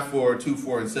 It's not for 2,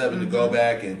 4, and 7 to go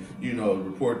back and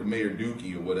report to Mayor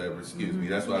Dookie or whatever. Excuse me.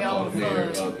 That's what I call the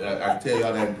mayor. I can tell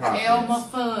y'all that in Providence.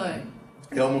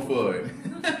 Elmer Fudd.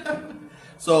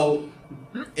 So,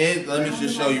 let me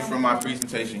just show you from my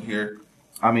presentation here.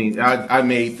 I mean, I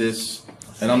made this,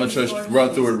 and I'm going to just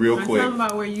run through it real quick. Tell them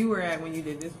about where you were at when you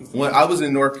did this presentation. When I was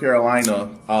in North Carolina,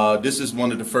 this is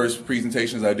one of the first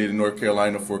presentations I did in North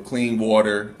Carolina for clean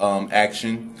water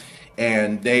action.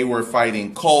 And they were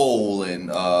fighting coal and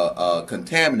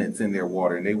contaminants in their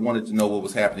water. And they wanted to know what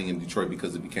was happening in Detroit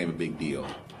because it became a big deal.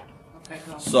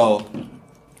 So,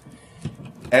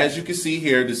 as you can see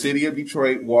here, the City of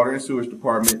Detroit Water and Sewage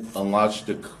Department launched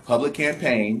a public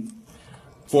campaign.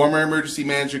 Former Emergency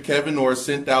Manager Kevin Norris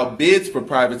sent out bids for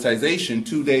privatization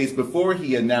 2 days before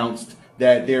he announced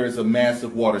that there is a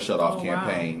massive water shutoff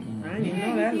campaign. Wow. I didn't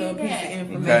know that little piece of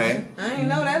information. Okay. I didn't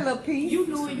know that little piece. You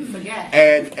knew it, you forgot.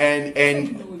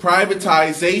 And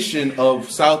privatization of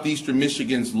southeastern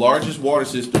Michigan's largest water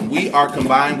system. We are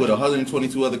combined with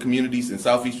 122 other communities in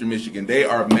southeastern Michigan. They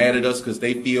are mad at us because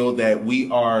they feel that we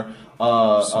are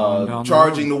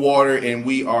charging the water and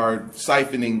we are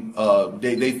siphoning.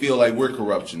 They feel like we're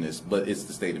corruptionists, but it's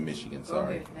the state of Michigan.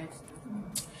 Sorry. Okay, next.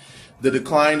 The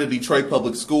decline of Detroit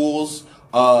public schools.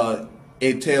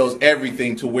 It tells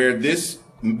everything to where this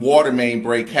water main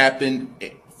break happened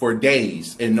for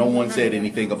days and no one said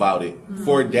anything about it.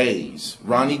 For days.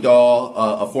 Ronnie Dahl,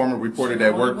 a former reporter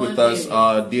that worked with us,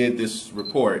 did this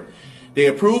report. They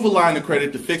approve a line of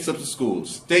credit to fix up the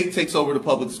schools. State takes over the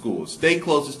public schools. State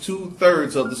closes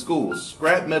 2/3 of the schools.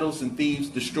 Scrap metals and thieves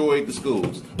destroyed the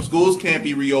schools. Schools can't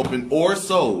be reopened or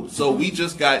sold. So we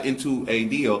just got into a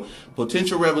deal.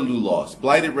 Potential revenue loss,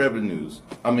 blighted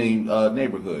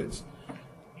neighborhoods.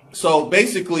 So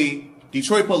basically,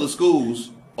 Detroit public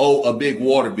schools owe a big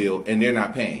water bill and they're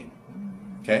not paying.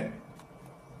 Okay?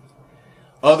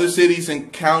 Other cities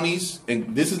and counties,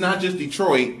 and this is not just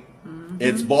Detroit,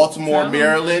 it's Baltimore,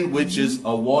 Maryland, which is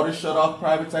a water shutoff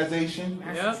privatization.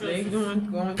 Yep, they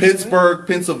going Pittsburgh,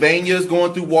 Pennsylvania is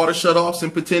going through water shutoffs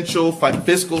and potential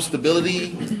fiscal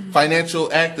stability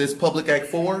financial act, that's Public Act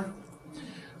 4.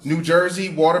 New Jersey,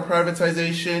 water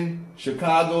privatization.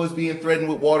 Chicago is being threatened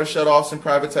with water shutoffs and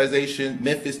privatization.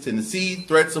 Memphis, Tennessee,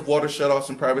 threats of water shutoffs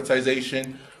and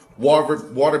privatization.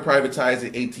 Water privatized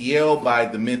at ATL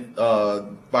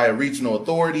by a regional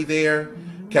authority there.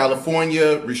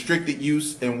 California, restricted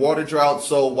use and water drought.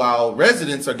 So while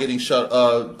residents are getting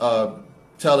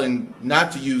telling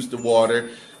not to use the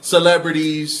water,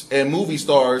 celebrities and movie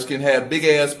stars can have big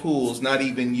ass pools not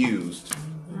even used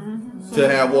to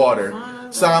have water.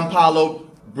 Sao Paulo,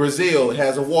 Brazil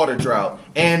has a water drought,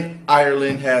 and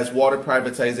Ireland has water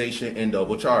privatization and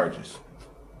double charges.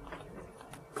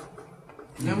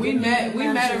 And we met a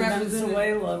representative.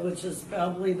 Venezuela, which is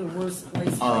probably the worst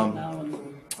place right now in the world.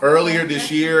 Earlier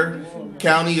this year,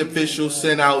 county officials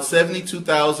sent out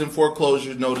 72,000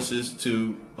 foreclosure notices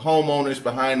to homeowners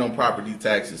behind on property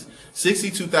taxes.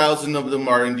 62,000 of them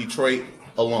are in Detroit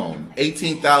alone.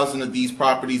 18,000 of these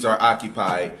properties are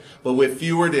occupied, but with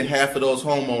fewer than half of those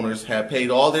homeowners have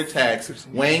paid all their tax,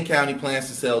 Wayne County plans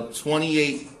to sell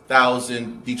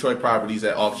 28,000 Detroit properties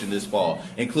at auction this fall,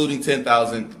 including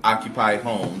 10,000 occupied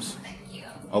homes.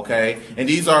 Okay, and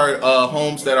these are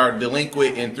homes that are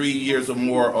delinquent in 3 years or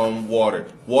more on water.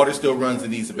 Water still runs in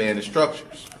these abandoned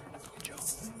structures.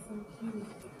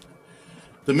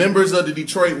 The members of the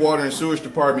Detroit Water and Sewage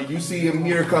Department, you see them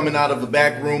here coming out of the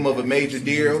back room of a major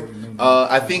deal.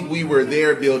 I think we were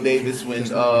there, Bill Davis, when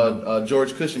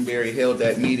George Cushenberry held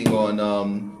that meeting on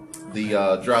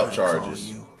the drought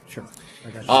charges.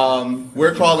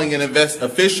 We're calling an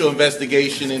official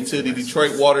investigation into the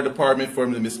Detroit Water Department for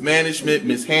the mismanagement,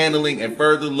 mishandling, and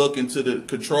further look into the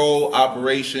control,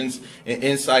 operations, and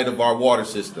insight of our water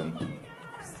system.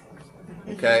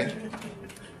 Okay?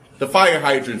 The fire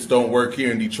hydrants don't work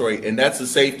here in Detroit, and that's a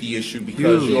safety issue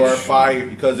because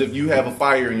because if you have a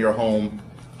fire in your home,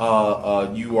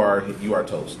 you are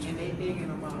toast.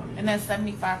 And that's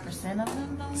 75% of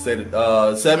them, though?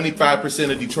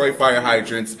 75% of Detroit fire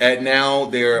hydrants. At now,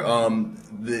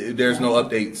 there's no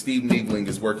update. Steve Niegling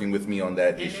is working with me on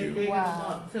that issue.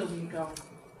 Wow.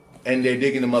 And they're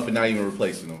digging them up and not even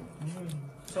replacing them.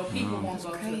 So people won't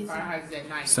go to the fire hydrants at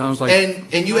night. Sounds like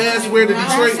And you asked where the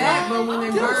Detroit. But when they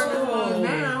burn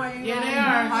now, Yeah, they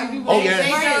are. Oh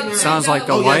yeah. sounds like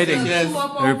the Oh, yes, lighting. yes.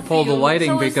 They pull the lighting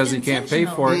So it's because you can't pay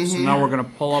for it. So now we're going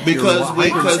to pull up Because your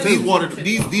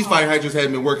these fire hydrants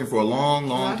haven't been working for a long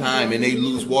time, and they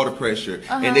lose water pressure,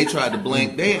 and they tried to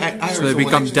blame. I heard So they someone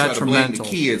become actually try to blame detrimental.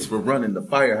 the kids for running the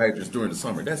fire hydrants during the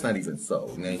summer. That's not even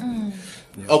so.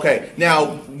 Okay,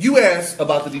 now you asked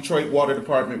about the Detroit Water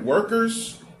Department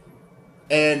workers.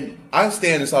 And I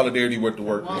stand in solidarity with the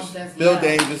workers. Bill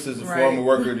Davis is a former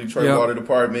worker of the Detroit Water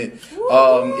Department.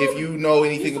 If you know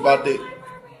anything about the...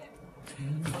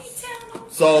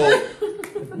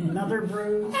 Another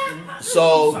bruise.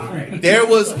 So there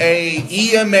was a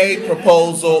EMA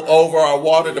proposal over our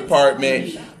water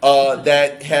department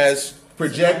that has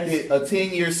projected a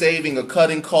 10-year saving of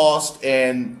cutting costs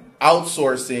and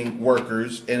outsourcing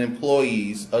workers and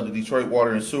employees of the Detroit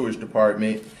Water and Sewage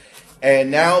Department.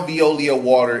 And now Veolia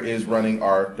Water is running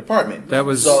our department. That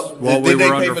was did we they were pay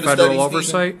under for the federal study,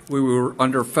 oversight. We were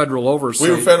under federal oversight.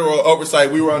 We were federal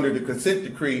oversight. We were under the consent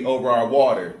decree over our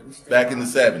water back in the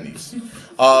 70s.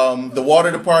 The water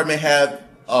department had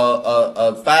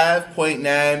a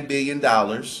 $5.9 billion,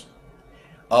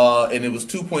 and it was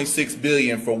 $2.6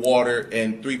 billion for water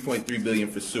and $3.3 billion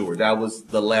for sewer. That was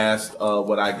the last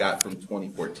what I got from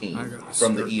 2014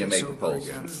 from the EMA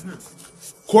proposal.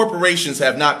 Corporations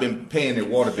have not been paying their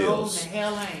water bills.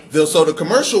 So the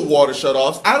commercial water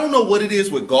shutoffs, I don't know what it is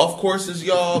with golf courses,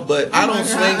 y'all, but I don't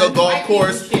swing a golf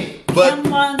course. But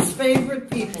Someone's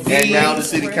favorite people. and now the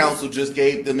city council just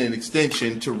gave them an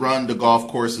extension to run the golf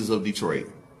courses of Detroit.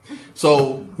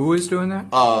 So Who is doing that?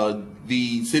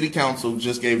 the city council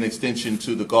just gave an extension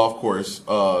to the golf course.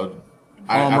 I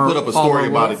put up a story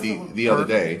about it the other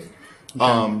day.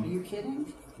 Are you kidding?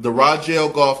 The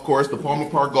Rodgell Golf Course, the Palmer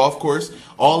Park Golf Course,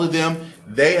 all of them,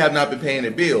 they have not been paying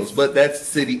their bills, but that's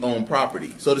city-owned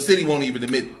property. So the city won't even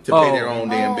admit to pay their own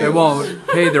damn bills. They won't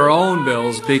pay their own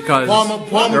bills because Palmer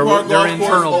Park they're Golf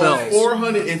internal Course bills.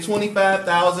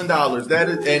 $425,000. That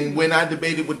is, and when I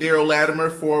debated with Daryl Latimer,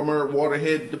 former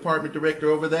Waterhead Department Director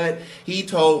over that, he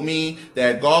told me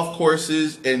that golf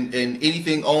courses and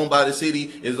anything owned by the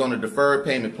city is on a deferred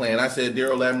payment plan. I said,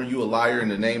 Daryl Latimer, you a liar in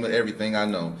the name of everything I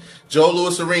know. Joe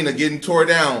Louis Arena getting tore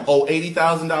down.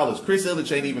 $80,000. Chris Illich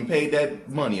ain't even paid that that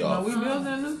money off. We building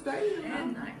a new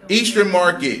stadium. Eastern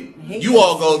Market. You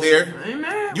all go there.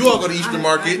 Amen. You all go to Eastern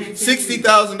Market.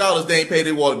 $60,000 they ain't paid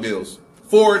their water bills.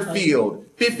 Ford Field,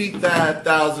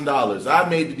 $55,000.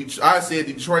 I said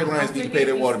the Detroit Lions need to pay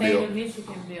their water bill. The state of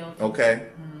Michigan building. Okay.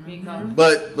 Because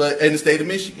But in the state of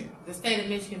Michigan. the state of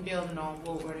Michigan building on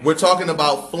Woodward. We're talking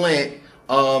about Flint.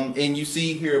 And you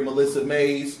see here Melissa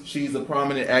Mays. She's a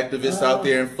prominent activist out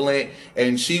there in Flint,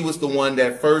 and she was the one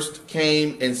that first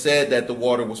came and said that the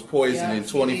water was poisoned in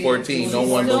 2014. No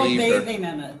one believed her. Bathing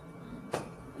in it,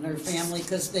 and her family,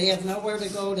 because they have nowhere to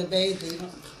go to bathe. They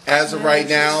don't. As of right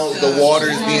now, the water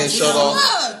is being shut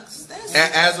off.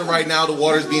 As of right now, the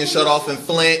water is being shut off in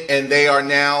Flint, and they are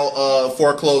now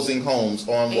foreclosing homes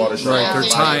on water shut Right, off. they're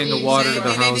tying the water to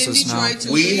the houses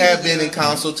now. We have been in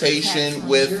consultation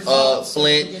with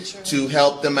Flint to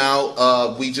help them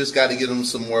out. We just got to give them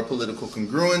some more political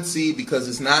congruency because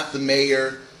it's not the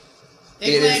mayor.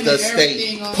 It is the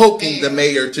state poking the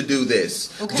mayor to do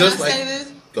this. Well, can Just I like, say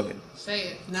this? go ahead. Say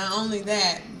it. Not only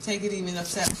that, take it even a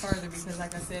step further because,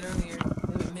 like I said earlier,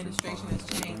 the administration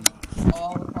has changed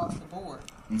all across the board.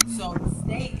 So the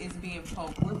state is being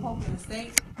poked. We're poking the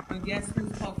state, but guess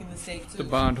who's poking the state too? The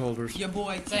bondholders. Your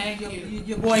boy, Thank your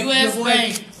you. boy, US your boy,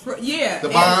 Bank. yeah, The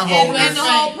and bondholders. the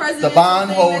whole presidential The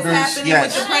bondholders, thing that's happening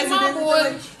yes. with the Hey, my boy.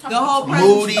 president, the whole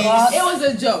Moody's. it was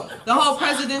a joke. The whole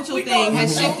presidential thing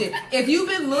has shifted. If you've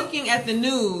been looking at the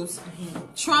news,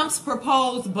 Trump's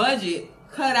proposed budget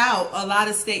cut out a lot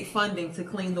of state funding to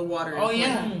clean the water. in Oh Flint.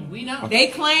 yeah, we know. They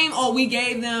claim, oh, we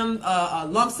gave them a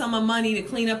lump sum of money to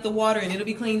clean up the water, and it'll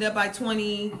be cleaned up by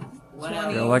 20,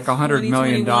 Yeah, like $100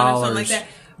 million or something like that.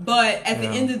 But at the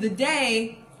Yeah. end of the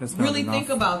day, That's not really enough. think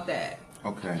about that.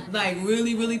 Okay. Like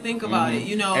really think about it.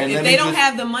 You know, And if let they me don't just-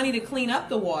 have the money to clean up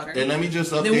the water, And let me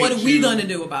just update then what are we you. gonna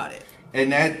do about it?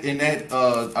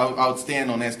 I'll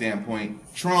stand on that standpoint.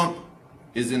 Trump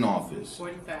is in office.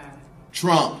 45.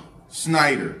 Trump,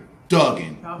 Snyder,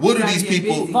 Duggan. What are these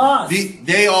people? Boss.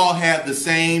 They all have the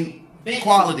same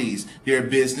qualities. They're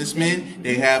businessmen.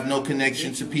 They have no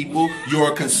connection to people.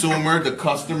 You're a consumer, the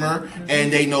customer,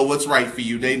 and they know what's right for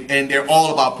you. They're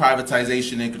all about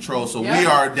privatization and control. So we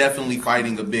are definitely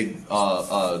fighting a big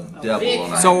devil.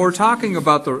 on So we're talking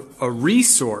about a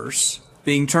resource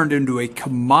being turned into a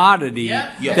commodity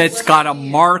Yes. that's got a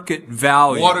market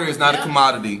value. Water is not a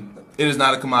commodity. It is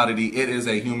not a commodity. It is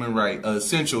a human right, an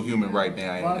essential human right. May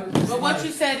I add? But what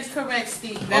you said is correct,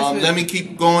 Steve. Let me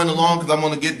keep going along because I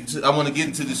want to get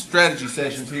into the strategy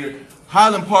sessions here.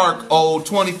 Highland Park owed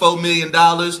 $24 million.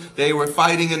 They were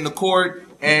fighting in the court,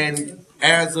 and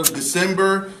as of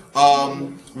December,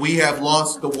 we have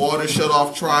lost the water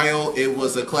shutoff trial. It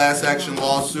was a class action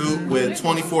lawsuit with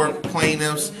 24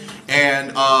 plaintiffs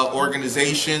and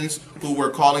organizations who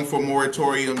were calling for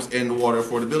moratoriums and the water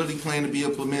affordability plan to be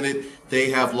implemented.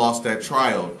 They have lost that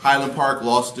trial. Highland Park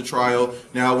lost the trial.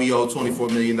 Now we owe $24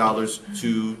 million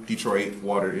to Detroit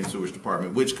Water and Sewage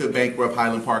Department, which could bankrupt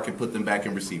Highland Park and put them back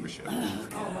in receivership.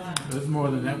 There's more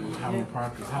than that with Highland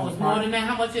Park. Oh, it's more than that.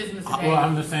 How much is it, Mr. Well,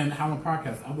 I'm just saying Highland Park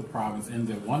has other problems, and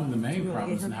that one of the main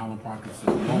problems in Highland Park is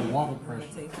low water pressure.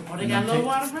 Oh, they got low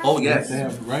water pressure? Oh, yes. They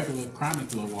have regular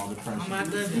chronic low water pressure. Oh, my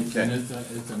goodness. And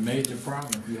it's a major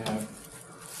problem if you have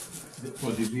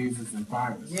for diseases and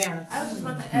fires. Yeah. I was just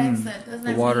about to ask that. Doesn't The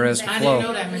that water mean has to that- flow. I didn't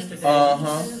know that, Mr.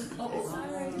 Davis.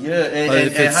 Yeah, and, But and,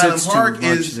 if it and Highland sits too Park much,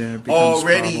 is then it becomes a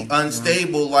already problem.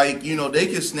 unstable. Like, you know, they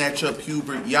could snatch up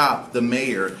Hubert Yop, the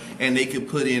mayor, and they could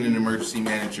put in an emergency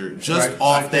manager just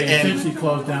off the They end. essentially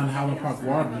closed down the Highland Park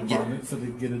Water Department so they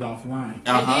could get it offline.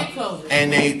 Uh-huh. did close it.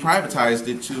 And they privatized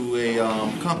it to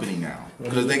a company now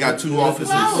because they got two offices.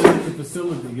 The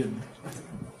facility get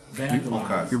vandalized.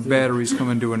 Okay. Your batteries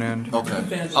coming to an end. Okay.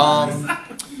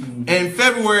 In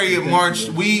February and March,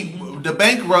 the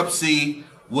bankruptcy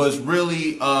was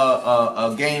really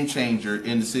a game changer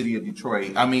in the city of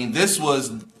Detroit. I mean, this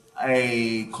was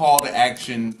a call to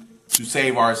action to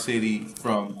save our city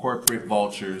from corporate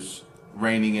vultures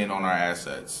reining in on our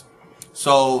assets.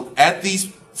 So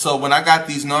when I got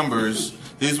these numbers,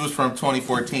 this was from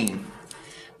 2014.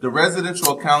 The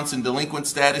residential accounts in delinquent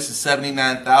status is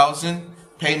 79,000.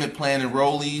 Payment plan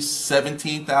enrollees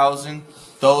 17,000.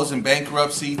 Those in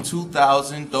bankruptcy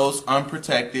 2,000. Those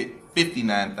unprotected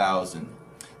 59,000.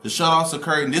 The shutoffs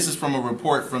occurred, and this is from a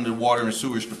report from the Water and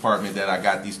Sewage Department that I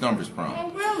got these numbers from.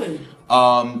 Oh, really?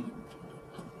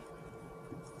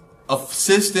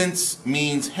 Assistance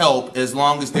means help as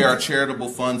long as there are charitable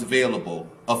funds available.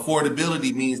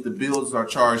 Affordability means the bills are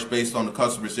charged based on the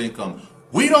customer's income.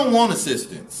 We don't want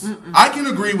assistance. I can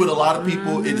agree with a lot of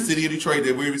people in the city of Detroit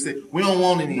that we would say we don't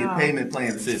want any payment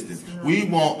plan assistance. We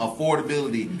want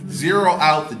affordability, zero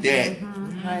out the debt,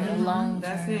 Right, a long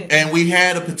That's term. it. And we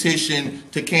had a petition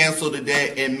to cancel the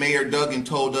debt, and Mayor Duggan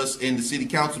told us in the city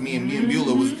council, me and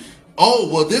Beulah was, oh,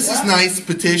 well, this is nice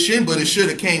petition, but it should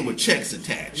have came with checks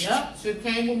attached. Yep, should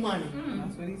came with money.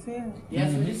 That's what he said.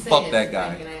 Yes, what he said. Fuck that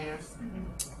guy. stinking ass.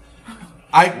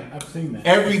 I've seen that.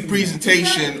 Every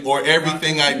presentation or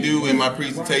everything I do in my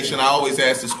presentation, I always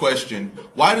ask this question.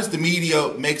 Why does the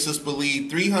media makes us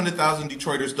believe 300,000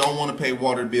 Detroiters don't want to pay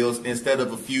water bills instead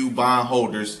of a few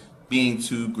bondholders being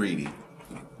too greedy?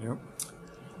 Yep.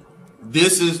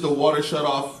 This is the water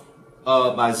shutoff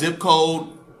by zip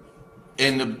code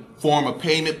in the form of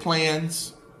payment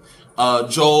plans.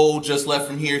 Joel just left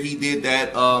from here. He did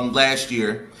that last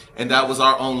year. And that was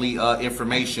our only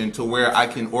information to where I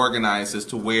can organize as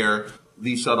to where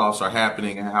these shutoffs are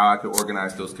happening and how I can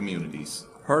organize those communities.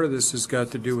 Part of this has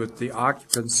got to do with the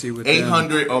occupancy within.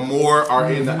 800 or more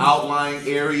are in the outlying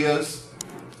areas.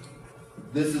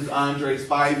 This is Andre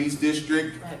Spivey's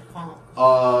district.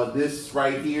 This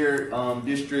right here,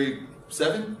 District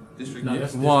 7? District No,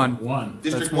 that's One. One.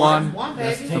 District That's one. One,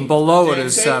 baby. And below it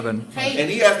James is Tate. 7. And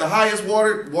he has the highest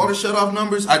water shutoff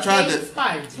numbers. I tried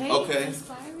to. Okay.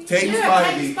 Tate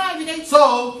and Spivey.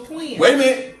 So, Twins. wait a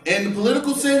minute. In the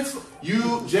political sense,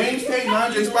 James Tate and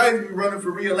Andre Spivey be running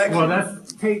for re-election. Well,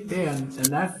 that's Tate there, and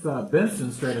that's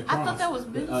Benson straight across. I thought that was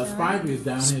Benson. Spivey's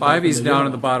down here. Spivey's down at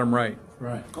in the bottom right.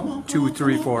 Right. 2,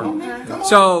 3, 4. Yeah,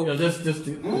 So, just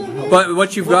but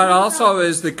what you've got also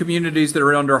is the communities that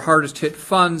are under hardest hit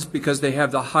funds because they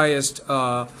have the highest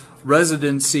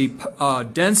residency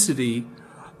density.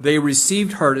 They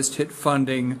received hardest hit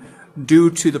funding due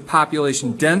to the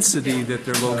population density that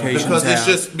their locations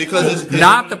have. Because it's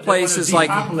Not the places like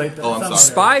Oh, I'm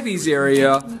sorry. Spivey's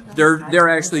area. They're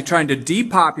actually trying to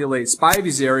depopulate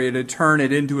Spivey's area to turn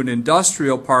it into an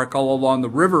industrial park all along the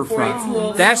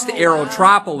riverfront. That's the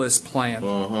Aerotropolis plan.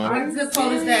 What zip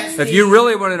code is that? If you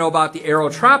really want to know about the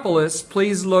Aerotropolis,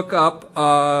 please look up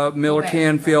Miller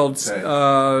Canfield's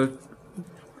and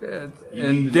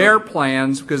their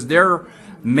plans because their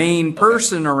main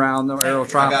person around the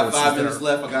Aerotropolis I got 5 is minutes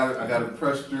there. left. I got to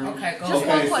press through. Okay, go Just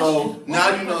ahead. one So question.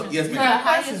 now you know. Yes, The ma'am.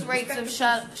 highest rates of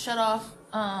shut off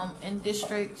in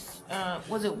districts,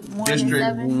 was it 1 District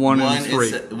and 7? 1 and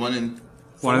 3. 1 and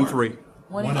 1 and 3.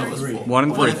 1 1 and and 3. 3. 1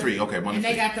 and 1 3. and 3. Okay, 1 And and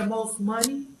they 3. got the most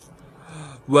money?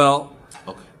 Well,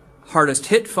 Okay. hardest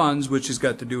hit funds, which has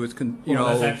got to do with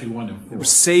that's actually 1 and 4.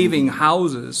 saving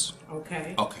houses.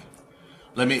 Okay. Okay.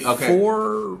 Let me. Okay.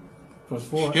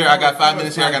 Here, I got 5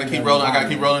 minutes here. I got to keep rolling. I got to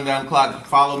keep rolling down the clock.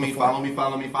 Follow me,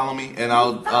 and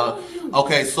I'll.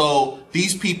 Okay, so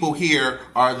these people here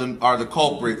are the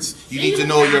culprits. You need to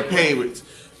know your favorites.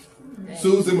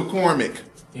 Susan McCormick,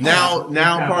 now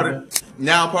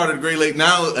part of the Great Lakes,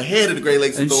 now ahead of the Great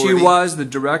Lakes And Authority. she was the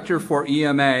director for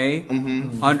EMA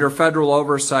under federal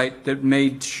oversight that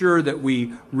made sure that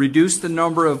we reduce the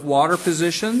number of water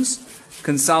positions,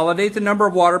 consolidate the number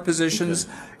of water positions,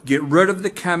 get rid of the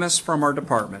chemists from our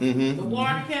department. The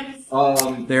water chemist?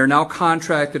 They are now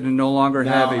contracted and no longer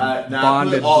have a Now I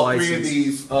bonded put all 3 of license.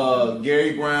 these,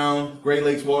 Gary Brown, Great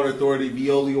Lakes Water Authority,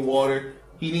 Veolia Water.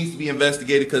 He needs to be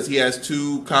investigated because he has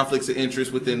 2 conflicts of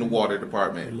interest within the water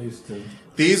department. At least 2.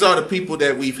 These are the people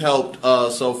that we've helped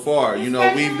so far. You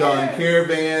know, we've done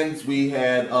caravans. We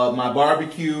had my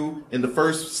barbecue in the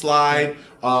first slide.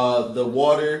 The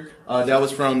water that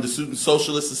was from the Student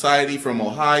Socialist Society from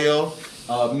Ohio.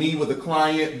 Me with a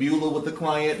client, Beulah with the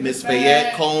client, Miss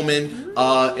Fayette Coleman,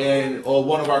 and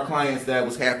one of our clients that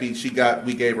was happy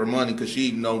we gave her money because she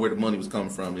didn't know where the money was coming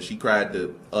from, and she cried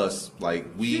to us like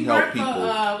we help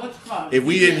people. If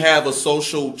we didn't have a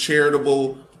social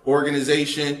charitable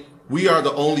organization, we are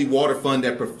the only water fund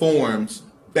that performs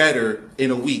better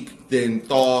in a week than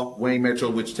Thaw, Wayne Metro,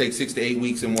 which takes 6 to 8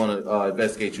 weeks and want to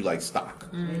investigate you like stock.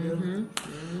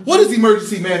 What does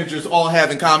emergency managers all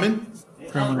have in common?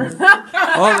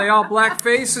 Oh, they all black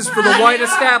faces for the white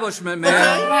establishment,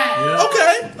 man.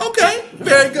 Okay.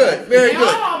 Very good. They're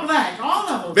all black, all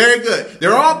of them. Very good.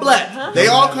 They're all black. They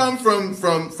all come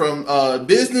from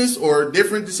business or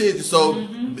different decisions. So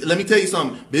let me tell you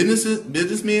something.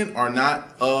 Businessmen are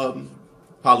not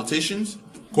politicians.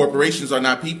 Corporations are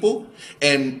not people.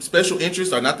 And special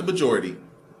interests are not the majority.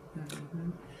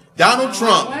 Donald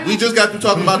Trump. We just got through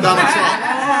talking about Donald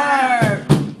Trump.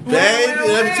 Baby,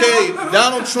 let me tell you,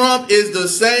 Donald Trump is the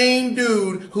same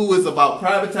dude who is about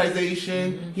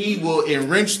privatization. He will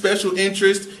enrich special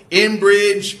interests,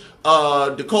 Enbridge,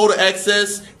 Dakota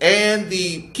Access, and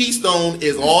the Keystone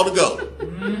is all to go.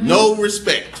 No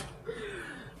respect.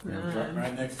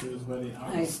 Right next to his buddy.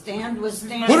 I stand with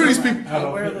stand. What are these people?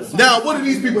 Now, what do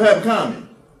these people have in common?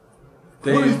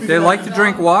 They like to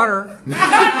drink water.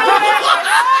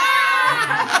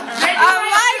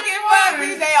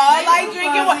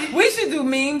 We should do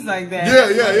memes like that. Yeah.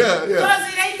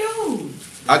 Cause they do.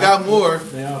 I got more.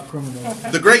 They are criminals.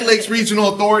 The Great Lakes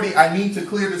Regional Authority, I need to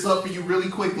clear this up for you really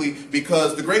quickly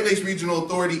because the Great Lakes Regional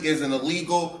Authority is an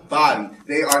illegal body.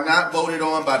 They are not voted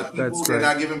on by the people. That's They're right.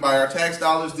 not given by our tax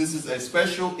dollars. This is a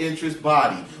special interest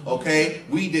body, okay?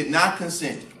 We did not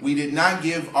consent. We did not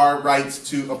give our rights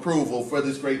to approval for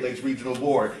this Great Lakes Regional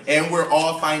Board. And we're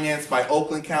all financed by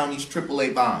Oakland County's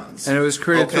AAA bonds. And it was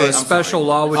created Okay, through a I'm special sorry.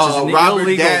 law, which is an Robert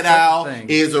illegal Dadow thing.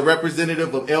 is a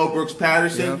representative of L. Brooks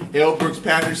Patterson. L. Brooks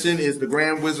Patterson is the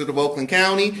Grand Wizard of Oakland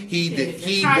County.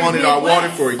 He wanted our water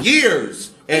for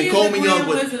years. And Coleman Young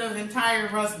was the entire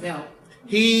Rust Belt.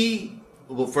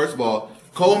 well, first of all,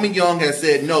 Coleman Young has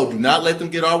said no, do not let them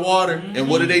get our water. And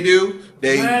what do?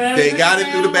 They got it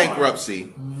through the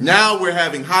bankruptcy. Now we're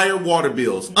having higher water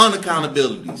bills,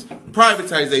 unaccountabilities,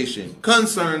 privatization,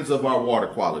 concerns of our water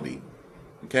quality.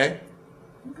 Okay?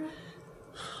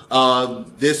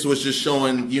 This was just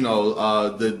showing,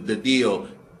 the deal.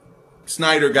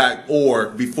 Snyder got Orr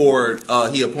before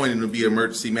he appointed him to be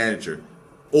emergency manager.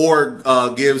 Orr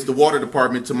gives the water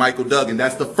department to Michael Duggan.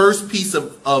 That's the first piece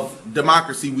of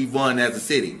democracy we've won as a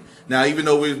city. Now, even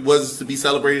though it was to be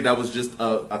celebrated, that was just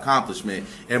an accomplishment.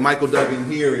 And Michael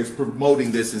Duggan here is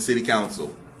promoting this in city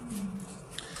council.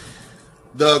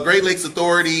 The Great Lakes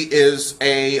Authority is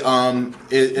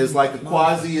is like a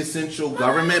quasi-essential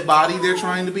government body they're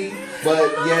trying to be, but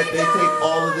yet they take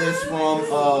all of this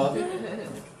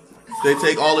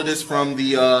from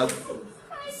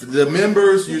the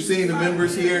members. You're seeing the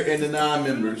members here and the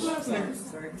non-members.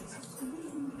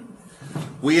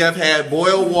 We have had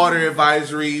boil water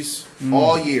advisories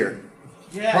all year.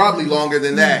 Yeah. Probably longer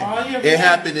than that. It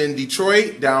happened in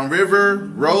Detroit, downriver,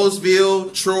 Roseville,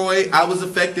 Troy. I was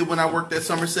affected when I worked at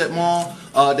Somerset Mall.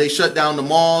 They shut down the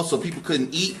mall so people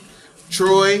couldn't eat.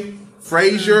 Troy,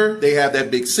 Frazier, they have that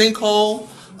big sinkhole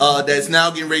that's now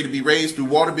getting ready to be raised through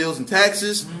water bills and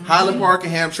taxes. Highland Park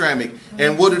and Hamtramck.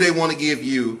 And what do they want to give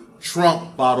you?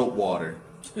 Trump bottled water.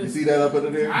 You see that up under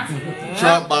there?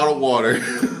 Trump bottled water.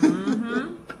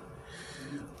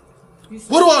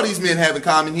 What do all these men have in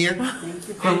common here?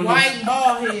 White and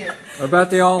bald head. I bet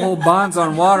they all hold bonds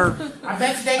on water. I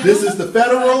bet they This is the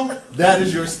federal, that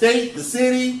is your state, the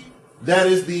city, that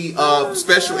is the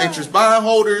special interest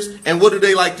bondholders, and what do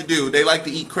they like to do? They like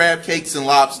to eat crab cakes and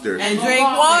lobster. And drink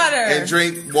water. And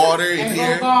drink water in and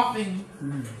here. go golfing.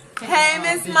 Hey,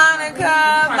 Miss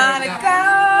Monica.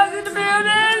 Monica in the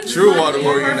building. True water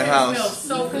warrior in the Smells house.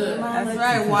 so good. That's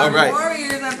right. Water All right.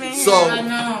 warriors up in here. I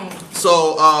know.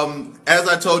 So, as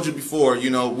I told you before,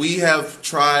 we have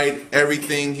tried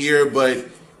everything here, but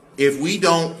if we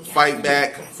don't fight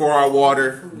back for our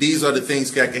water, these are the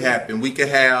things that could happen. We could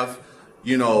have,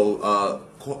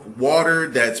 water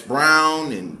that's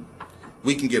brown, and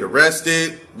we can get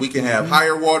arrested. We can have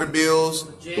higher water bills.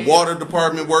 The water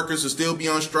department workers will still be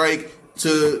on strike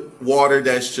to water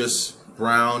that's just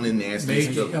brown and nasty.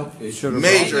 Major health issues.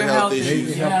 Major health Major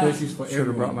issues. health issues for Should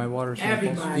have brought everyone. my water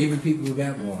samples. Everybody. Even people who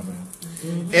got water.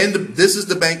 And this is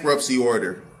the bankruptcy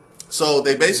order. So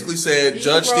they basically said,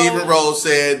 Judge Stephen Rose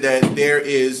said that there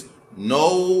is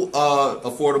no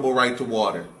affordable right to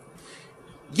water.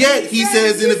 Yet he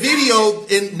says in the video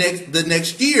the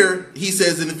next year, he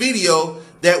says in the video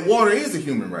that water is a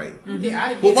human right.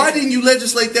 Well, why didn't you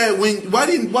legislate that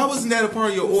why wasn't that a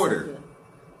part of your order?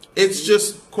 It's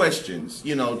just questions,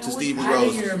 to Stephen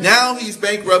Rose. Now he's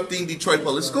bankrupting Detroit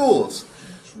Public Schools.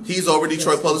 He's over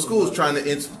Detroit Public Schools trying to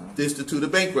institute a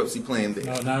bankruptcy plan there.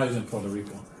 No, now he's in Puerto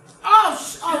Rico.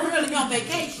 Oh, really on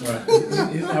vacation?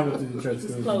 Right. He's not with the Detroit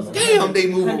schools. Damn, they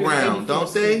move around,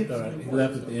 don't they? He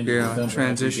left at the end Yeah, of December.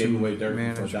 transition He gave away dirt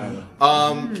management. for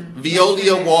 $1.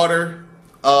 Veolia Water.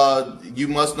 You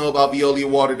must know about Veolia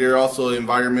Water. They're also an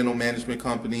environmental management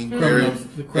company.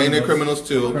 And they're criminals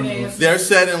too. They're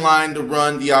set in line to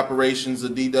run the operations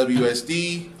of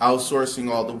DWSD, outsourcing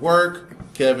all the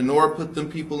work. Kevin Orr put them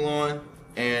people on.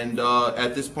 And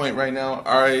at this point right now,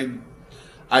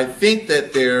 I think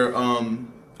that they're, I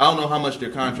don't know how much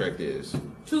their contract is.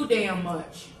 Too damn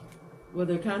much. Well,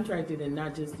 they're contracted in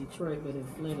not just Detroit, but in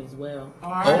Flint as well.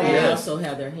 They They also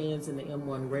have their hands in the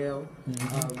M1 rail.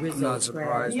 Rizzo Not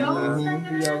surprised.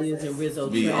 Veolia's and Rizzo.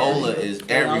 Viola is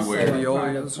everywhere. They also are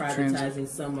part of Veolia's privatizing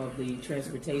some of the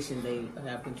transportation. They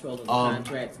have control of the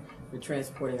contracts for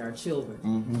transporting our children.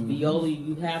 Veolia,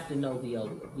 you have to know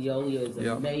Veolia. Veolia is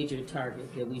a major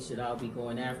target that we should all be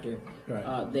going after.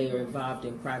 Right. They are involved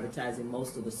in privatizing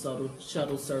most of the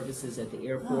shuttle services at the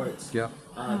airports. Yeah.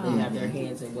 They have their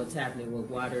hands in what's happening with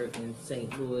water in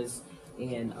St. Louis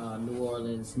and New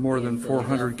Orleans. More than and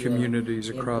 400 Philadelphia, communities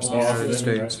and across the Boston, United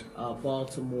States.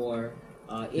 Baltimore,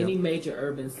 Any major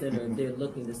urban center, they're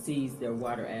looking to seize their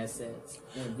water assets.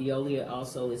 And Veolia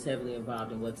also is heavily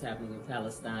involved in what's happening in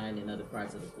Palestine and other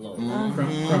parts of the globe.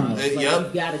 But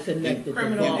you've got to connect the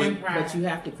DeVos, but you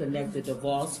have to connect the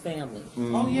DeVos family.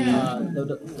 Oh yeah.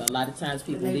 A lot of times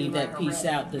people leave that piece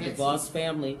out. The DeVos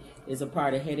family is a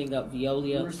part of heading up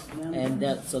Veolia, and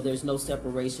so there's no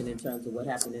separation in terms of what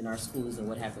happened in our schools and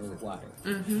what happened with water.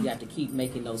 You have to keep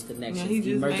making those connections.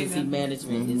 Emergency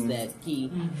management is that key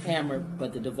hammer,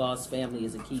 but the DeVos family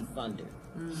is a key funder.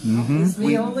 Is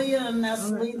Veolia and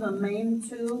Nestle the main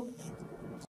two